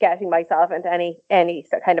 getting myself into any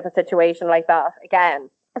kind of a situation like that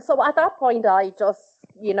again. So at that point, I just,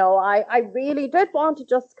 you know, I really did want to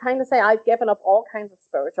just kind of say I've given up all kinds of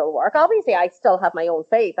spiritual work. Obviously, I still have my own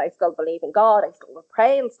faith. I still believe in God. I still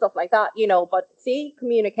pray and stuff like that, you know, but see,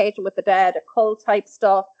 communication with the dead, occult type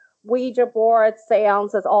stuff, Ouija boards,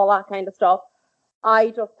 seances, all that kind of stuff.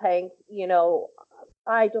 I just think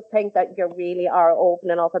that you really are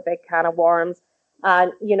opening up a big can of worms.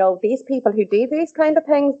 And, you know, these people who do these kind of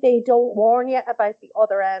things, they don't warn you about the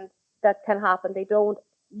other end that can happen. They don't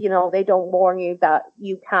warn you that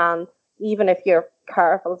you can, even if you're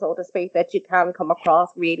careful, so to speak, that you can come across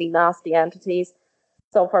really nasty entities.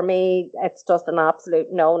 So for me, it's just an absolute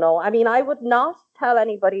no-no. I mean, I would not tell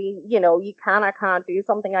anybody, you know, you can or can't do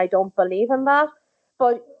something. I don't believe in that.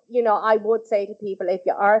 But, you know, I would say to people, if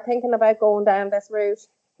you are thinking about going down this route,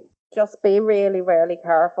 just be really, really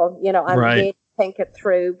careful, you know, and really think it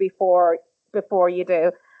through before you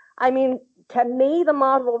do. I mean, to me, the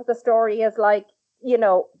moral of the story is like, you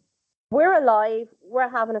know, we're alive, we're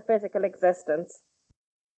having a physical existence.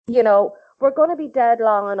 You know, we're going to be dead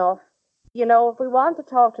long enough. You know, if we want to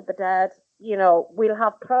talk to the dead, you know, we'll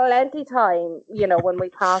have plenty time, you know, when we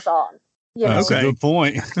pass on. You know? That's a good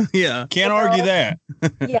point. Yeah. Can't argue that.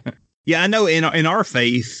 Yeah. Yeah, I know in our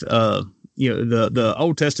faith, you know, the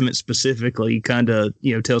Old Testament specifically kind of,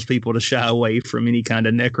 you know, tells people to shy away from any kind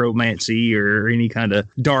of necromancy or any kind of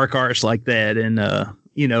dark arts like that. And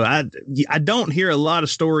I don't hear a lot of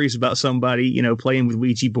stories about somebody, playing with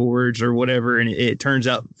Ouija boards or whatever, and it turns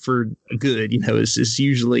out for good. It's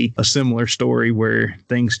usually a similar story where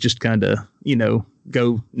things just kind of,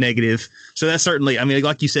 go negative. So that's certainly,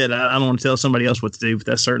 like you said, I don't want to tell somebody else what to do, but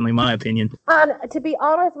that's certainly my opinion. And to be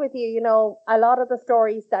honest with you, a lot of the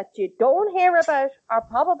stories that you don't hear about are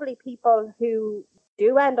probably people who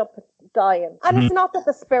do end up dying. And It's not that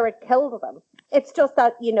the spirit killed them. It's just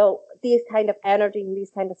that, these kind of energy and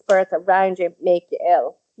these kind of spirits around you make you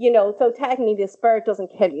ill. So technically the spirit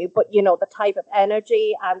doesn't kill you, but, the type of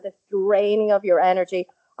energy and the draining of your energy.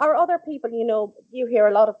 Or other people, you hear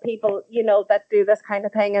a lot of people, that do this kind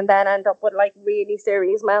of thing and then end up with like really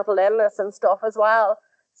serious mental illness and stuff as well.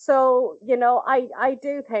 So, I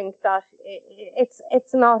do think that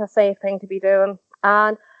it's not a safe thing to be doing.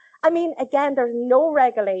 And again, there's no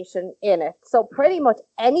regulation in it. So pretty much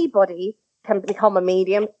anybody can become a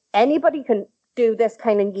medium. Anybody can do this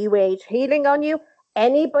kind of new age healing on you.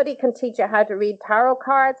 Anybody can teach you how to read tarot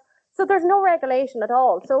cards. So there's no regulation at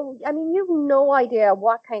all. So, you've no idea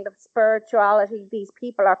what kind of spirituality these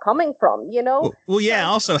people are coming from, Well, yeah.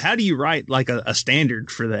 Also, how do you write like a standard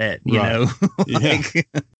for that, you know?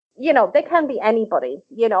 They can be anybody,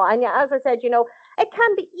 and as I said, it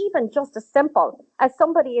can be even just as simple as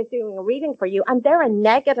somebody is doing a reading for you and they're a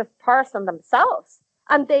negative person themselves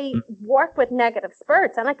and they work with negative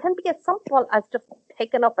spirits. And it can be as simple as just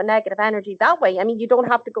picking up a negative energy that way. You don't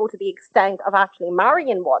have to go to the extent of actually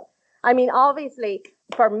marrying one. Obviously,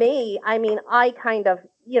 for me, I kind of,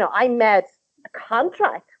 I made a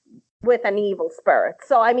contract with an evil spirit.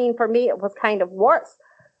 So, for me, it was kind of worse.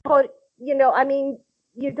 But, you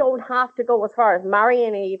don't have to go as far as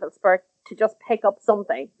marrying an evil spirit to just pick up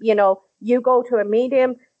something. You go to a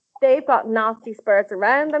medium, they've got nasty spirits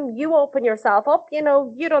around them. You open yourself up, you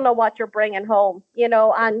don't know what you're bringing home,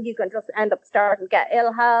 and you can just end up starting to get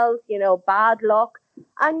ill health, bad luck.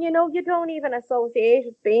 And, you don't even associate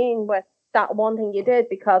being with that one thing you did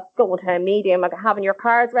because going to a medium and having your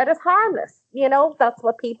cards read is harmless. That's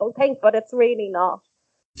what people think, but it's really not.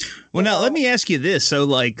 Well, now let me ask you this. So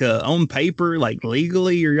like on paper, like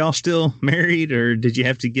legally, are y'all still married or did you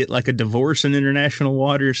have to get like a divorce in international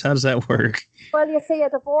waters? How does that work? Well, you see, a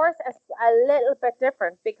divorce is a little bit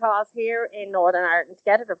different because here in Northern Ireland, to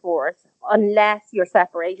get a divorce, unless you're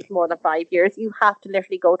separated more than 5 years, you have to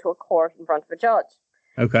literally go to a court in front of a judge.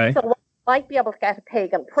 Okay. So you might be able to get a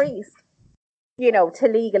pagan priest, to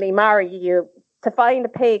legally marry you. To find a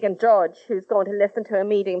pagan judge who's going to listen to a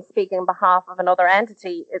medium speaking on behalf of another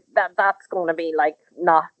entity, that's going to be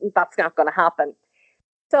that's not going to happen.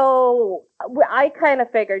 So I kind of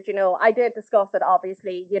figured, I did discuss it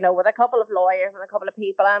obviously, with a couple of lawyers and a couple of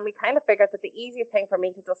people, and we kind of figured that the easiest thing for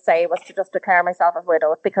me to just say was to just declare myself as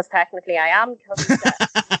widowed because technically I am.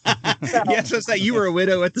 So, yes, so say you were a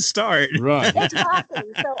widow at the start. Right.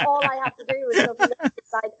 Exactly. So all I have to do is just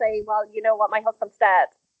say, well, you know what, my husband's dead.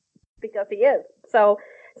 Because he is. So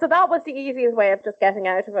that was the easiest way of just getting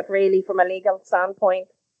out of it, really, from a legal standpoint.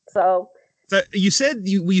 So you said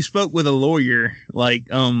you spoke with a lawyer. Like,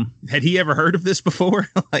 had he ever heard of this before?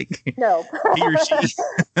 No. He or she?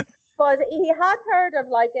 But he had heard of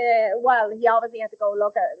he obviously had to go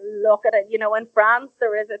look at it. In France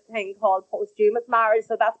there is a thing called posthumous marriage,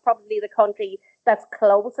 so that's probably the country that's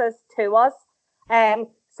closest to us.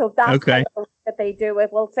 So that's okay. That they do it.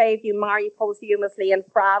 Well, say if you marry posthumously in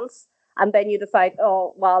France, and then you decide,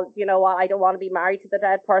 oh, well, you know what, I don't want to be married to the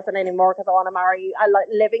dead person anymore because I want to marry a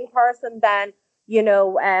living person, then,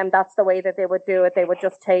 that's the way that they would do it. They would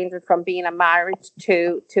just change it from being a marriage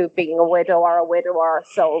to being a widow or a widower.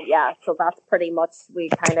 So, yeah, so that's we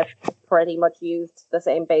kind of pretty much used the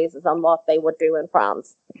same basis on what they would do in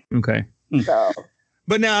France. Okay. So...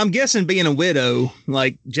 But now I'm guessing being a widow,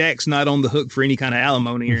 like Jack's not on the hook for any kind of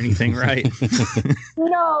alimony or anything, right?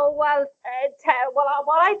 No, well,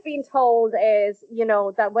 what I've been told is,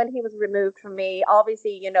 that when he was removed from me,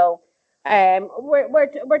 obviously,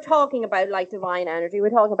 we're talking about like divine energy. We're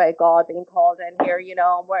talking about God being called in here,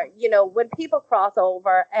 where, when people cross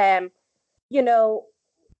over, when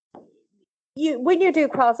you do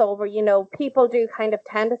cross over, people do kind of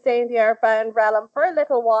tend to stay in the earthbound realm for a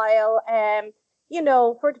little while,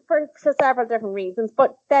 for several different reasons,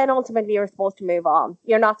 but then ultimately you're supposed to move on.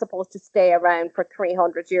 You're not supposed to stay around for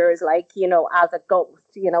 300 years as a ghost.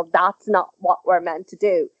 That's not what we're meant to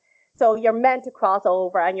do. So you're meant to cross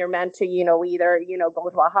over and you're meant to, either, go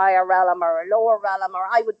to a higher realm or a lower realm, or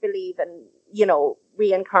I would believe in,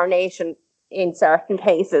 reincarnation in certain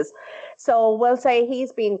cases. So we'll say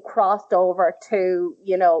he's been crossed over to,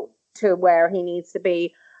 to where he needs to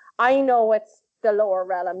be. I know it's the lower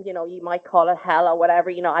realm, you might call it hell or whatever,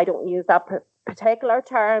 I don't use that particular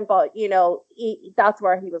term, but, that's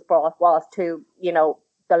where he was brought, was to,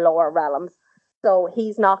 the lower realms. So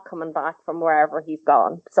he's not coming back from wherever he's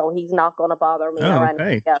gone. So he's not going to bother me or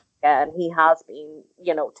anything else again. He has been,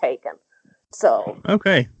 taken. So.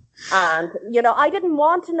 Okay. And, I didn't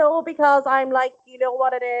want to know, because I'm like, you know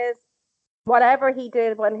what it is? Whatever he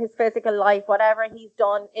did when his physical life, whatever he's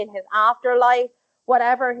done in his afterlife,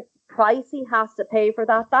 whatever price he has to pay for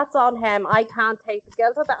that, that's on him. I can't take the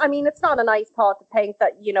guilt of that. I mean, it's not a nice thought to think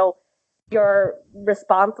that, you're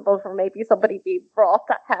responsible for maybe somebody being brought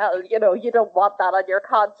to hell. You don't want that on your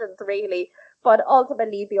conscience, really. But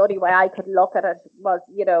ultimately, the only way I could look at it was,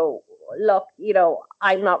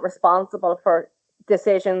 I'm not responsible for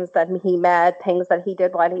decisions that he made, things that he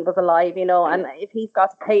did while he was alive, and if he's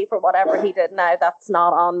got to pay for whatever he did now, that's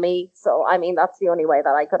not on me. So, I mean, that's the only way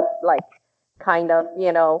that I could, kind of,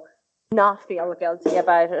 not feel guilty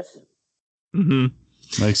about it.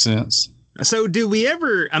 Mm-hmm. Makes sense. So do we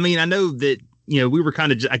ever, I mean, I know that, we were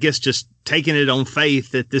kind of, I guess, just taking it on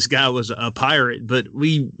faith that this guy was a pirate, but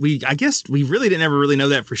I guess we really didn't ever really know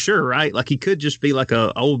that for sure, right? Like, he could just be like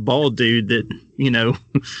a old bald dude that,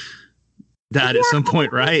 died at some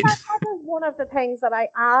point, right? That was one of the things that I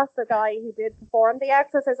asked the guy who did perform the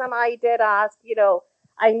exorcism. I did ask,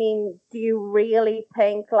 I mean, do you really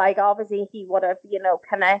think, obviously he would have,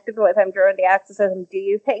 connected with him during the exorcism. Do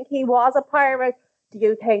you think he was a pirate? Do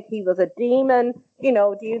you think he was a demon?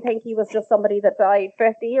 Do you think he was just somebody that died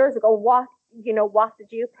 50 years ago? What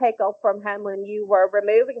did you pick up from him when you were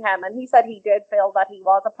removing him? And he said he did feel that he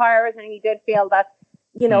was a pirate, and he did feel that,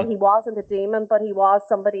 he wasn't a demon, but he was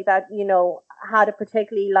somebody that, had a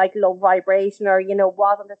particularly low vibration, or,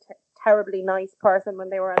 wasn't a terribly nice person when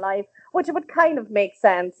they were alive, which would kind of make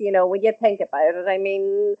sense, when you think about it. I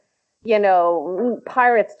mean,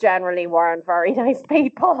 pirates generally weren't very nice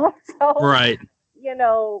people. So, right.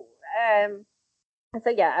 So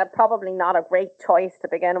yeah, probably not a great choice to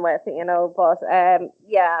begin with, but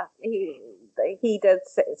yeah, he did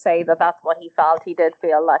say that that's what he felt. He did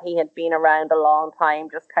feel that he had been around a long time,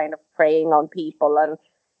 just kind of preying on people and,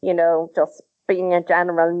 just being a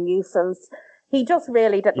general nuisance. He just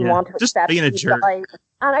really didn't want to accept being a jerk. And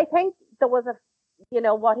I think there was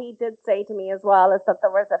what he did say to me as well is that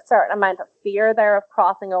there was a certain amount of fear there of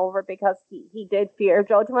crossing over, because he did fear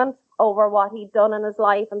judgment over what he'd done in his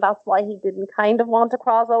life, and that's why he didn't kind of want to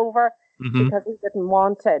cross over, because he didn't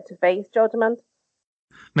want to face judgment.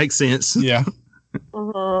 Makes sense. Yeah.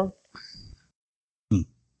 Mm-hmm.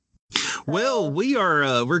 Well,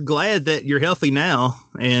 we're glad that you're healthy now,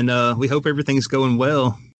 and we hope everything's going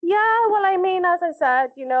well. Yeah, well, I mean, as I said,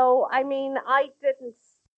 I didn't,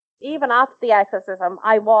 even after the exorcism,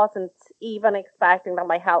 I wasn't even expecting that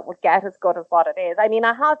my health would get as good as what it is. I mean,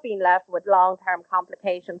 I have been left with long-term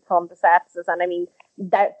complications from the sepsis, and I mean,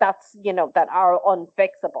 that's, that are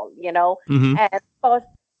unfixable, but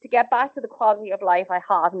to get back to the quality of life I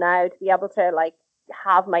have now, to be able to,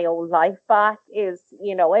 have my old life back is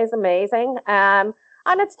amazing. And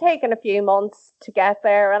it's taken a few months to get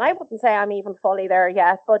there, and I wouldn't say I'm even fully there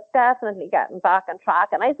yet, but definitely getting back on track.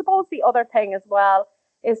 And I suppose the other thing as well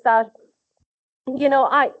is that,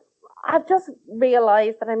 I've just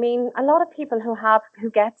realized that, I mean, a lot of people who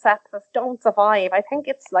get sepsis don't survive. I think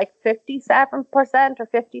it's 57% or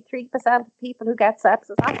 53% of people who get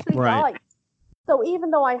sepsis actually die. So even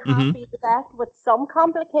though I have been left with some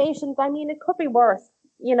complications, I mean, it could be worse.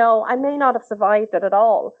 I may not have survived it at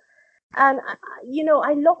all. And,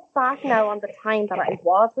 I look back now on the time that I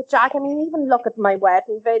was with Jack. I mean, even look at my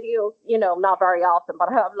wedding video, not very often, but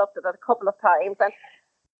I have looked at it a couple of times. And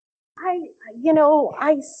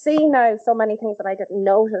I see now so many things that I didn't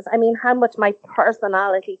notice. I mean, how much my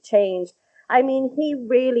personality changed. I mean, he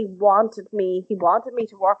really wanted me. He wanted me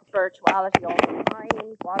to work with spirituality all the time.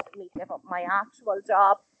 He wanted me to give up my actual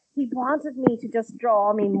job. He wanted me to just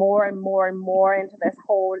draw me more and more and more into this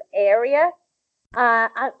whole area,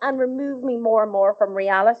 and remove me more and more from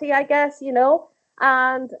reality, I guess,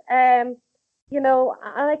 and, and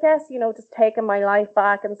I guess, just taking my life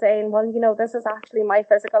back and saying, well, this is actually my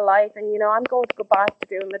physical life, and, I'm going to go back to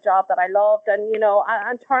doing the job that I loved, and,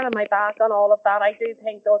 I'm turning my back on all of that. I do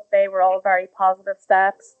think that they were all very positive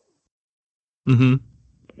steps. Mm-hmm.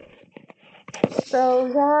 So,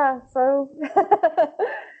 yeah, so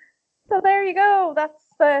there you go. That's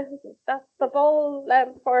the full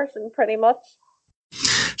portion, pretty much.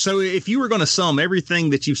 So if you were going to sum everything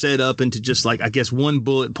that you've set up into just I guess one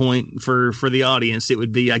bullet point for the audience, it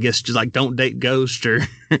would be, I guess, just don't date ghosts, or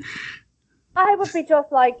I would be just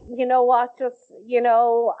you know what, just,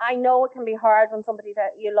 I know it can be hard when somebody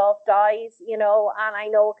that you love dies, and I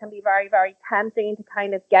know it can be very, very tempting to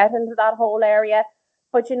kind of get into that whole area.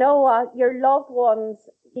 But you know what? Your loved ones,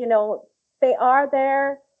 they are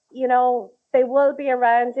there, they will be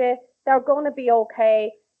around you. They're going to be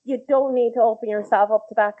okay. You don't need to open yourself up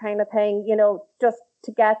to that kind of thing, just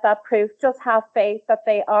to get that proof. Just have faith that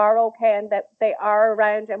they are okay and that they are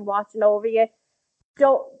around and watching over you.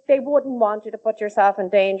 They wouldn't want you to put yourself in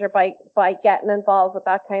danger by getting involved with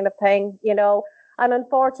that kind of thing, And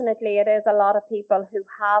unfortunately, it is a lot of people who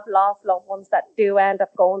have lost loved ones that do end up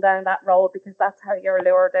going down that road because that's how you're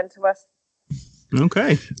lured into it.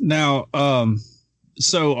 Okay. Now,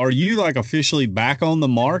 so are you like officially back on the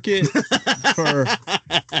market for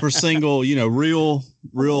single, real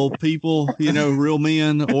people, real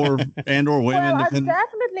men or women? Well, I'm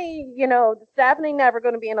definitely never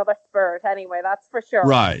going to be another spirit anyway. That's for sure.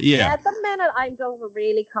 Right. Yeah. At the minute, I'm just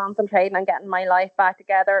really concentrating on getting my life back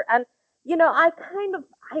together. And, we live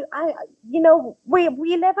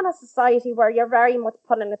in a society where you're very much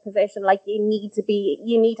put in a position like you need to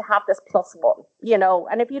have this plus one,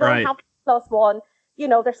 and if you don't have plus one,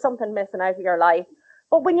 there's something missing out of your life.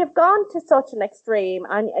 But when you've gone to such an extreme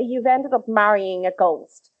and you've ended up marrying a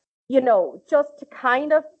ghost, just to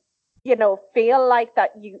kind of, feel like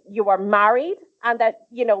that you were married and that,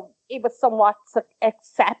 it was somewhat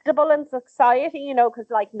acceptable in society,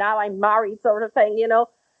 because like now I'm married sort of thing,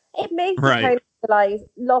 it makes you kind of realize,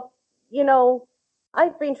 look,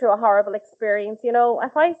 I've been through a horrible experience,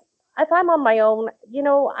 if I'm on my own,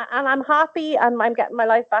 and I'm happy and I'm getting my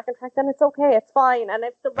life back in track, then it's okay, it's fine. And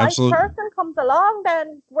if the right person comes along,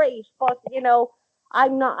 then great. But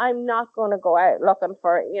I'm not going to go out looking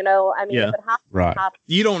for it. I mean, if it happens, it happens.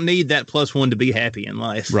 You don't need that plus one to be happy in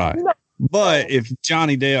life, right? No. But if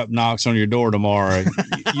Johnny Depp knocks on your door tomorrow,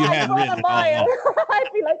 you hadn't written it all off.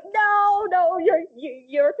 I'd be like, no,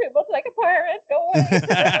 you're too much like a pirate. Go away.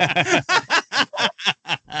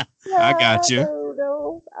 I got you.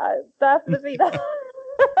 No, definitely not.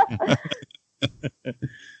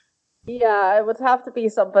 Yeah, it would have to be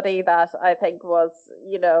somebody that I think was,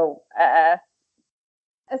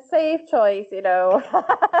 a safe choice,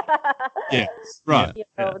 Yes, right.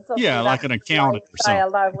 Like an accountant or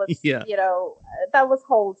something. That was, that was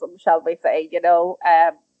wholesome, shall we say,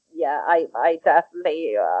 I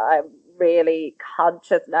definitely, I'm really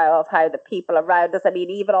conscious now of how the people around us, I mean,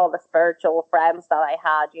 even all the spiritual friends that I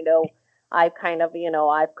had, I've kind of,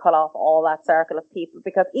 I've cut off all that circle of people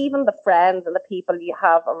because even the friends and the people you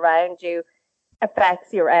have around you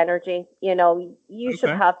affects your energy. You should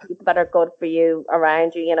have people that are good for you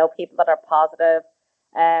around you, people that are positive.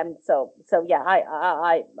 So yeah,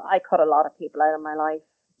 I cut a lot of people out of my life.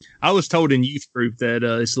 I was told in youth group that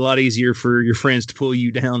it's a lot easier for your friends to pull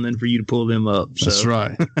you down than for you to pull them up. So. That's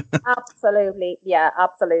right. Absolutely. Yeah,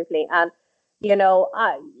 absolutely. And,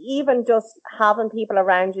 even just having people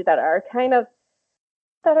around you that are kind of,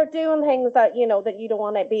 that are doing things that, that you don't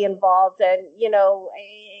want to be involved in,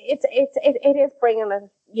 it is bringing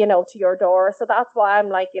it, to your door. So that's why I'm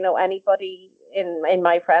like, anybody in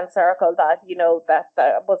my friend circle that,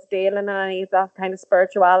 that was dealing in any of that kind of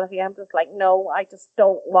spirituality, I'm just like, no, I just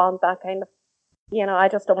don't want that kind of, I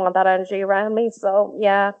just don't want that energy around me. So,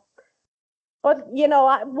 yeah. But,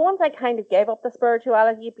 once I kind of gave up the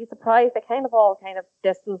spirituality, you'd be surprised, they kind of all kind of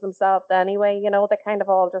distanced themselves anyway, they kind of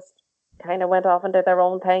all just kind of went off and did their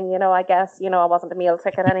own thing, I guess, I wasn't a meal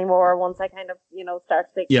ticket anymore once I kind of,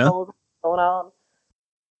 started to expose what's going on.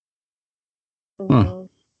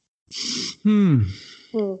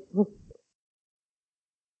 Mm-hmm.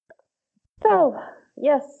 So,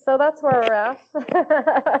 yes, so that's where we're at.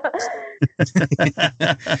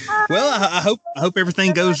 Well, I hope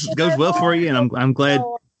everything goes well for you, and I'm glad.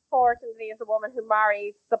 Unfortunately, as a woman who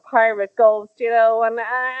marries the pirate ghost,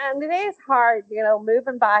 and it is hard,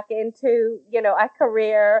 moving back into, a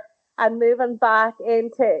career and moving back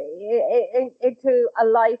into a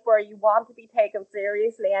life where you want to be taken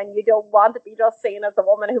seriously and you don't want to be just seen as the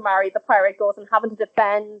woman who married the pirate ghost and having to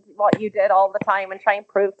defend what you did all the time and try and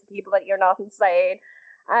prove to people that you're not insane.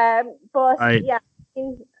 But yeah,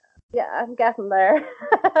 I'm getting there.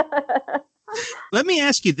 Let me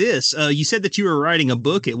ask you this. You said that you were writing a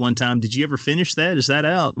book at one time. Did you ever finish that? Is that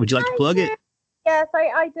out? Would you like to plug it? Yes,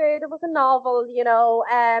 I did. It was a novel,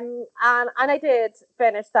 and I did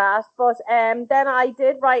finish that. But then I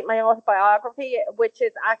did write my autobiography, which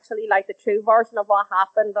is actually like the true version of what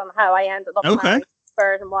happened and how I ended up marrying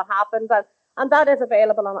Spirit and what happened. And that is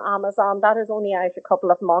available on Amazon. That is only out a couple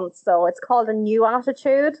of months. So it's called A New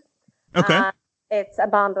Attitude. Okay. It's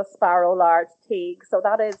Amanda Sparrow, large Teague. So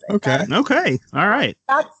that is... Okay. All right.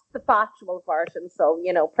 That's the factual version. So,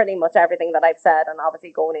 pretty much everything that I've said and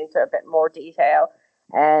obviously going into a bit more detail,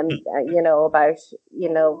 about,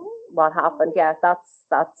 what happened. Yeah,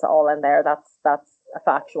 that's all in there. That's a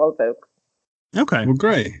factual book. Okay. Well,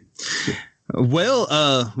 great.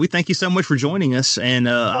 Well, we thank you so much for joining us, and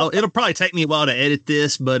it'll probably take me a while to edit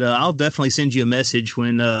this, but I'll definitely send you a message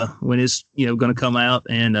when it's going to come out.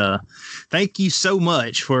 And thank you so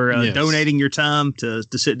much for donating your time to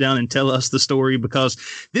sit down and tell us the story, because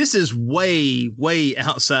this is way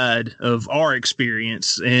outside of our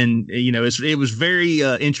experience, and it was very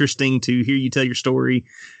interesting to hear you tell your story,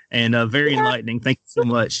 and very enlightening. Thank you so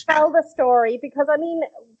much. Tell the story, because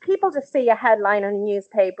people just see a headline in a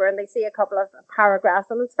newspaper and they see a couple of paragraphs,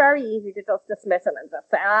 and it's very easy to just dismiss it and just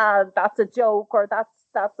say, that's a joke, or that's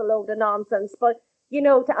a load of nonsense. But,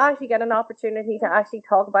 to actually get an opportunity to actually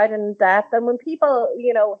talk about it in depth. And when people,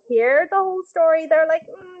 hear the whole story, they're like,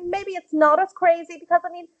 maybe it's not as crazy, because,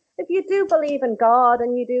 if you do believe in God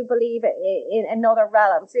and you do believe in another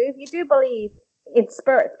realm, so if you do believe in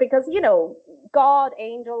spirits, because, God,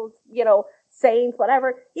 angels, saints,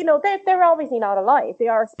 whatever, they're obviously not alive. They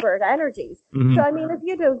are spirit energies. Mm-hmm. So, if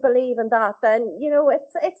you do believe in that, then,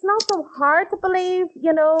 it's not so hard to believe,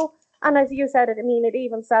 and as you said, it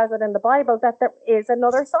even says it in the Bible that there is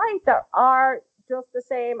another side. There are, just the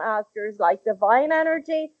same as there's like divine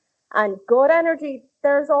energy and good energy,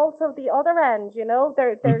 there's also the other end,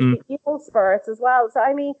 there's the evil spirits as well. So,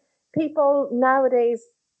 people nowadays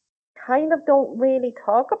kind of don't really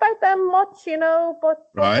talk about them much, but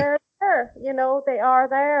they're there, they are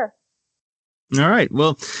there. All right.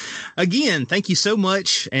 Well, again, thank you so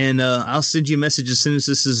much, and I'll send you a message as soon as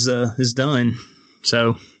this is done.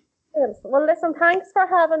 So. Well, listen, thanks for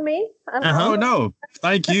having me. Oh no,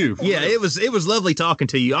 thank you. Yeah, it was lovely talking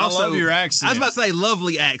to you. Also, I love your accent. I was about to say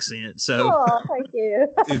lovely accent. So, oh, thank you.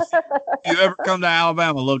 If you ever come to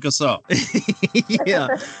Alabama, look us up.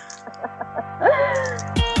 Yeah.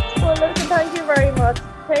 Well, listen, thank you very much.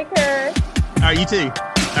 Take care. All right, you too.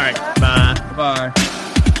 All right, bye. Bye.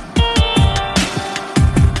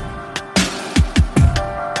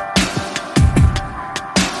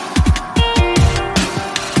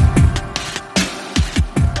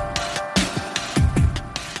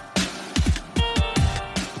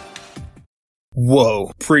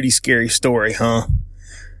 Whoa, pretty scary story, huh?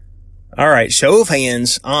 All right, show of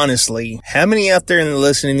hands, honestly, how many out there in the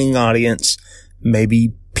listening audience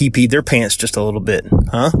maybe pee-peed their pants just a little bit,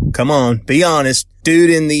 huh? Come on, be honest. Dude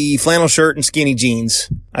in the flannel shirt and skinny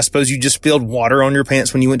jeans. I suppose you just spilled water on your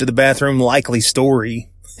pants when you went to the bathroom. Likely story.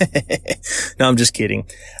 No, I'm just kidding.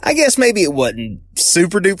 I guess maybe it wasn't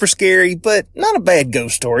super duper scary, but not a bad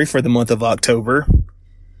ghost story for the month of October.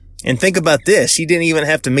 And think about this. She didn't even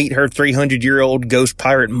have to meet her 300-year-old ghost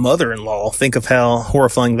pirate mother-in-law. Think of how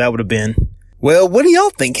horrifying that would have been. Well, what do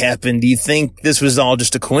y'all think happened? Do you think this was all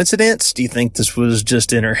just a coincidence? Do you think this was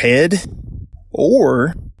just in her head?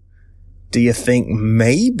 Or do you think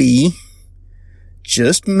maybe,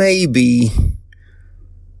 just maybe,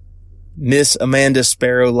 Miss Amanda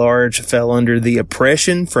Sparrow Large fell under the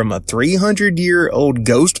oppression from a 300-year-old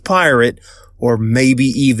ghost pirate, or maybe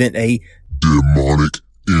even a demonic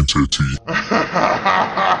entity?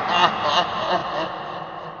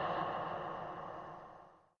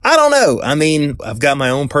 I don't know. I've got my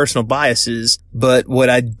own personal biases, but what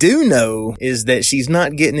I do know is that she's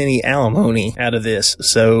not getting any alimony out of this.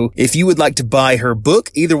 So if you would like to buy her book,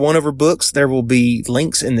 either one of her books, there will be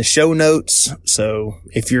links in the show notes. So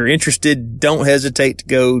if you're interested, don't hesitate to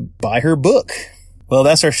go buy her book. Well,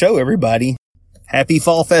 that's our show, everybody. Happy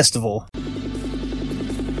Fall Festival.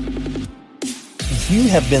 You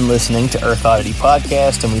have been listening to Earth Oddity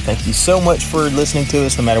Podcast, and we thank you so much for listening to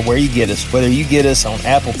us no matter where you get us. Whether you get us on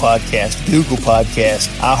Apple Podcast, Google Podcast,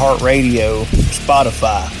 iHeartRadio,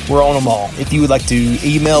 Spotify, we're on them all. If you would like to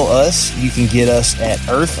email us, you can get us at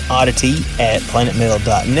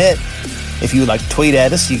earthoddity@planetmail.net. If you would like to tweet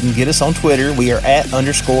at us, you can get us on Twitter. We are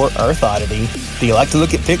 @_Earth Oddity. Do you like to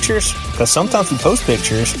look at pictures? Because sometimes we post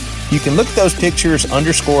pictures. You can look at those pictures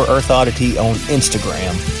 _Earth Oddity on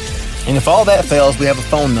Instagram. And if all that fails, we have a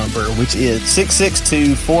phone number, which is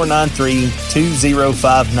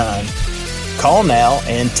 662-493-2059. Call now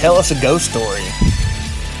and tell us a ghost story.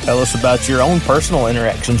 Tell us about your own personal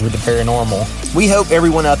interactions with the paranormal. We hope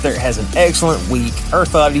everyone out there has an excellent week.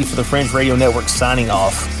 Earth Oddity for the Fringe Radio Network signing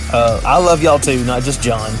off. I love y'all too, not just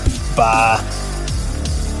John. Bye.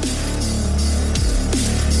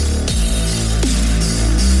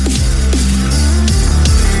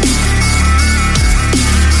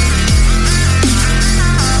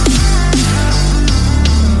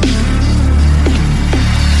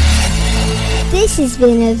 This has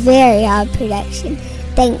been a very odd production.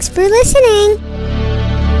 Thanks for listening.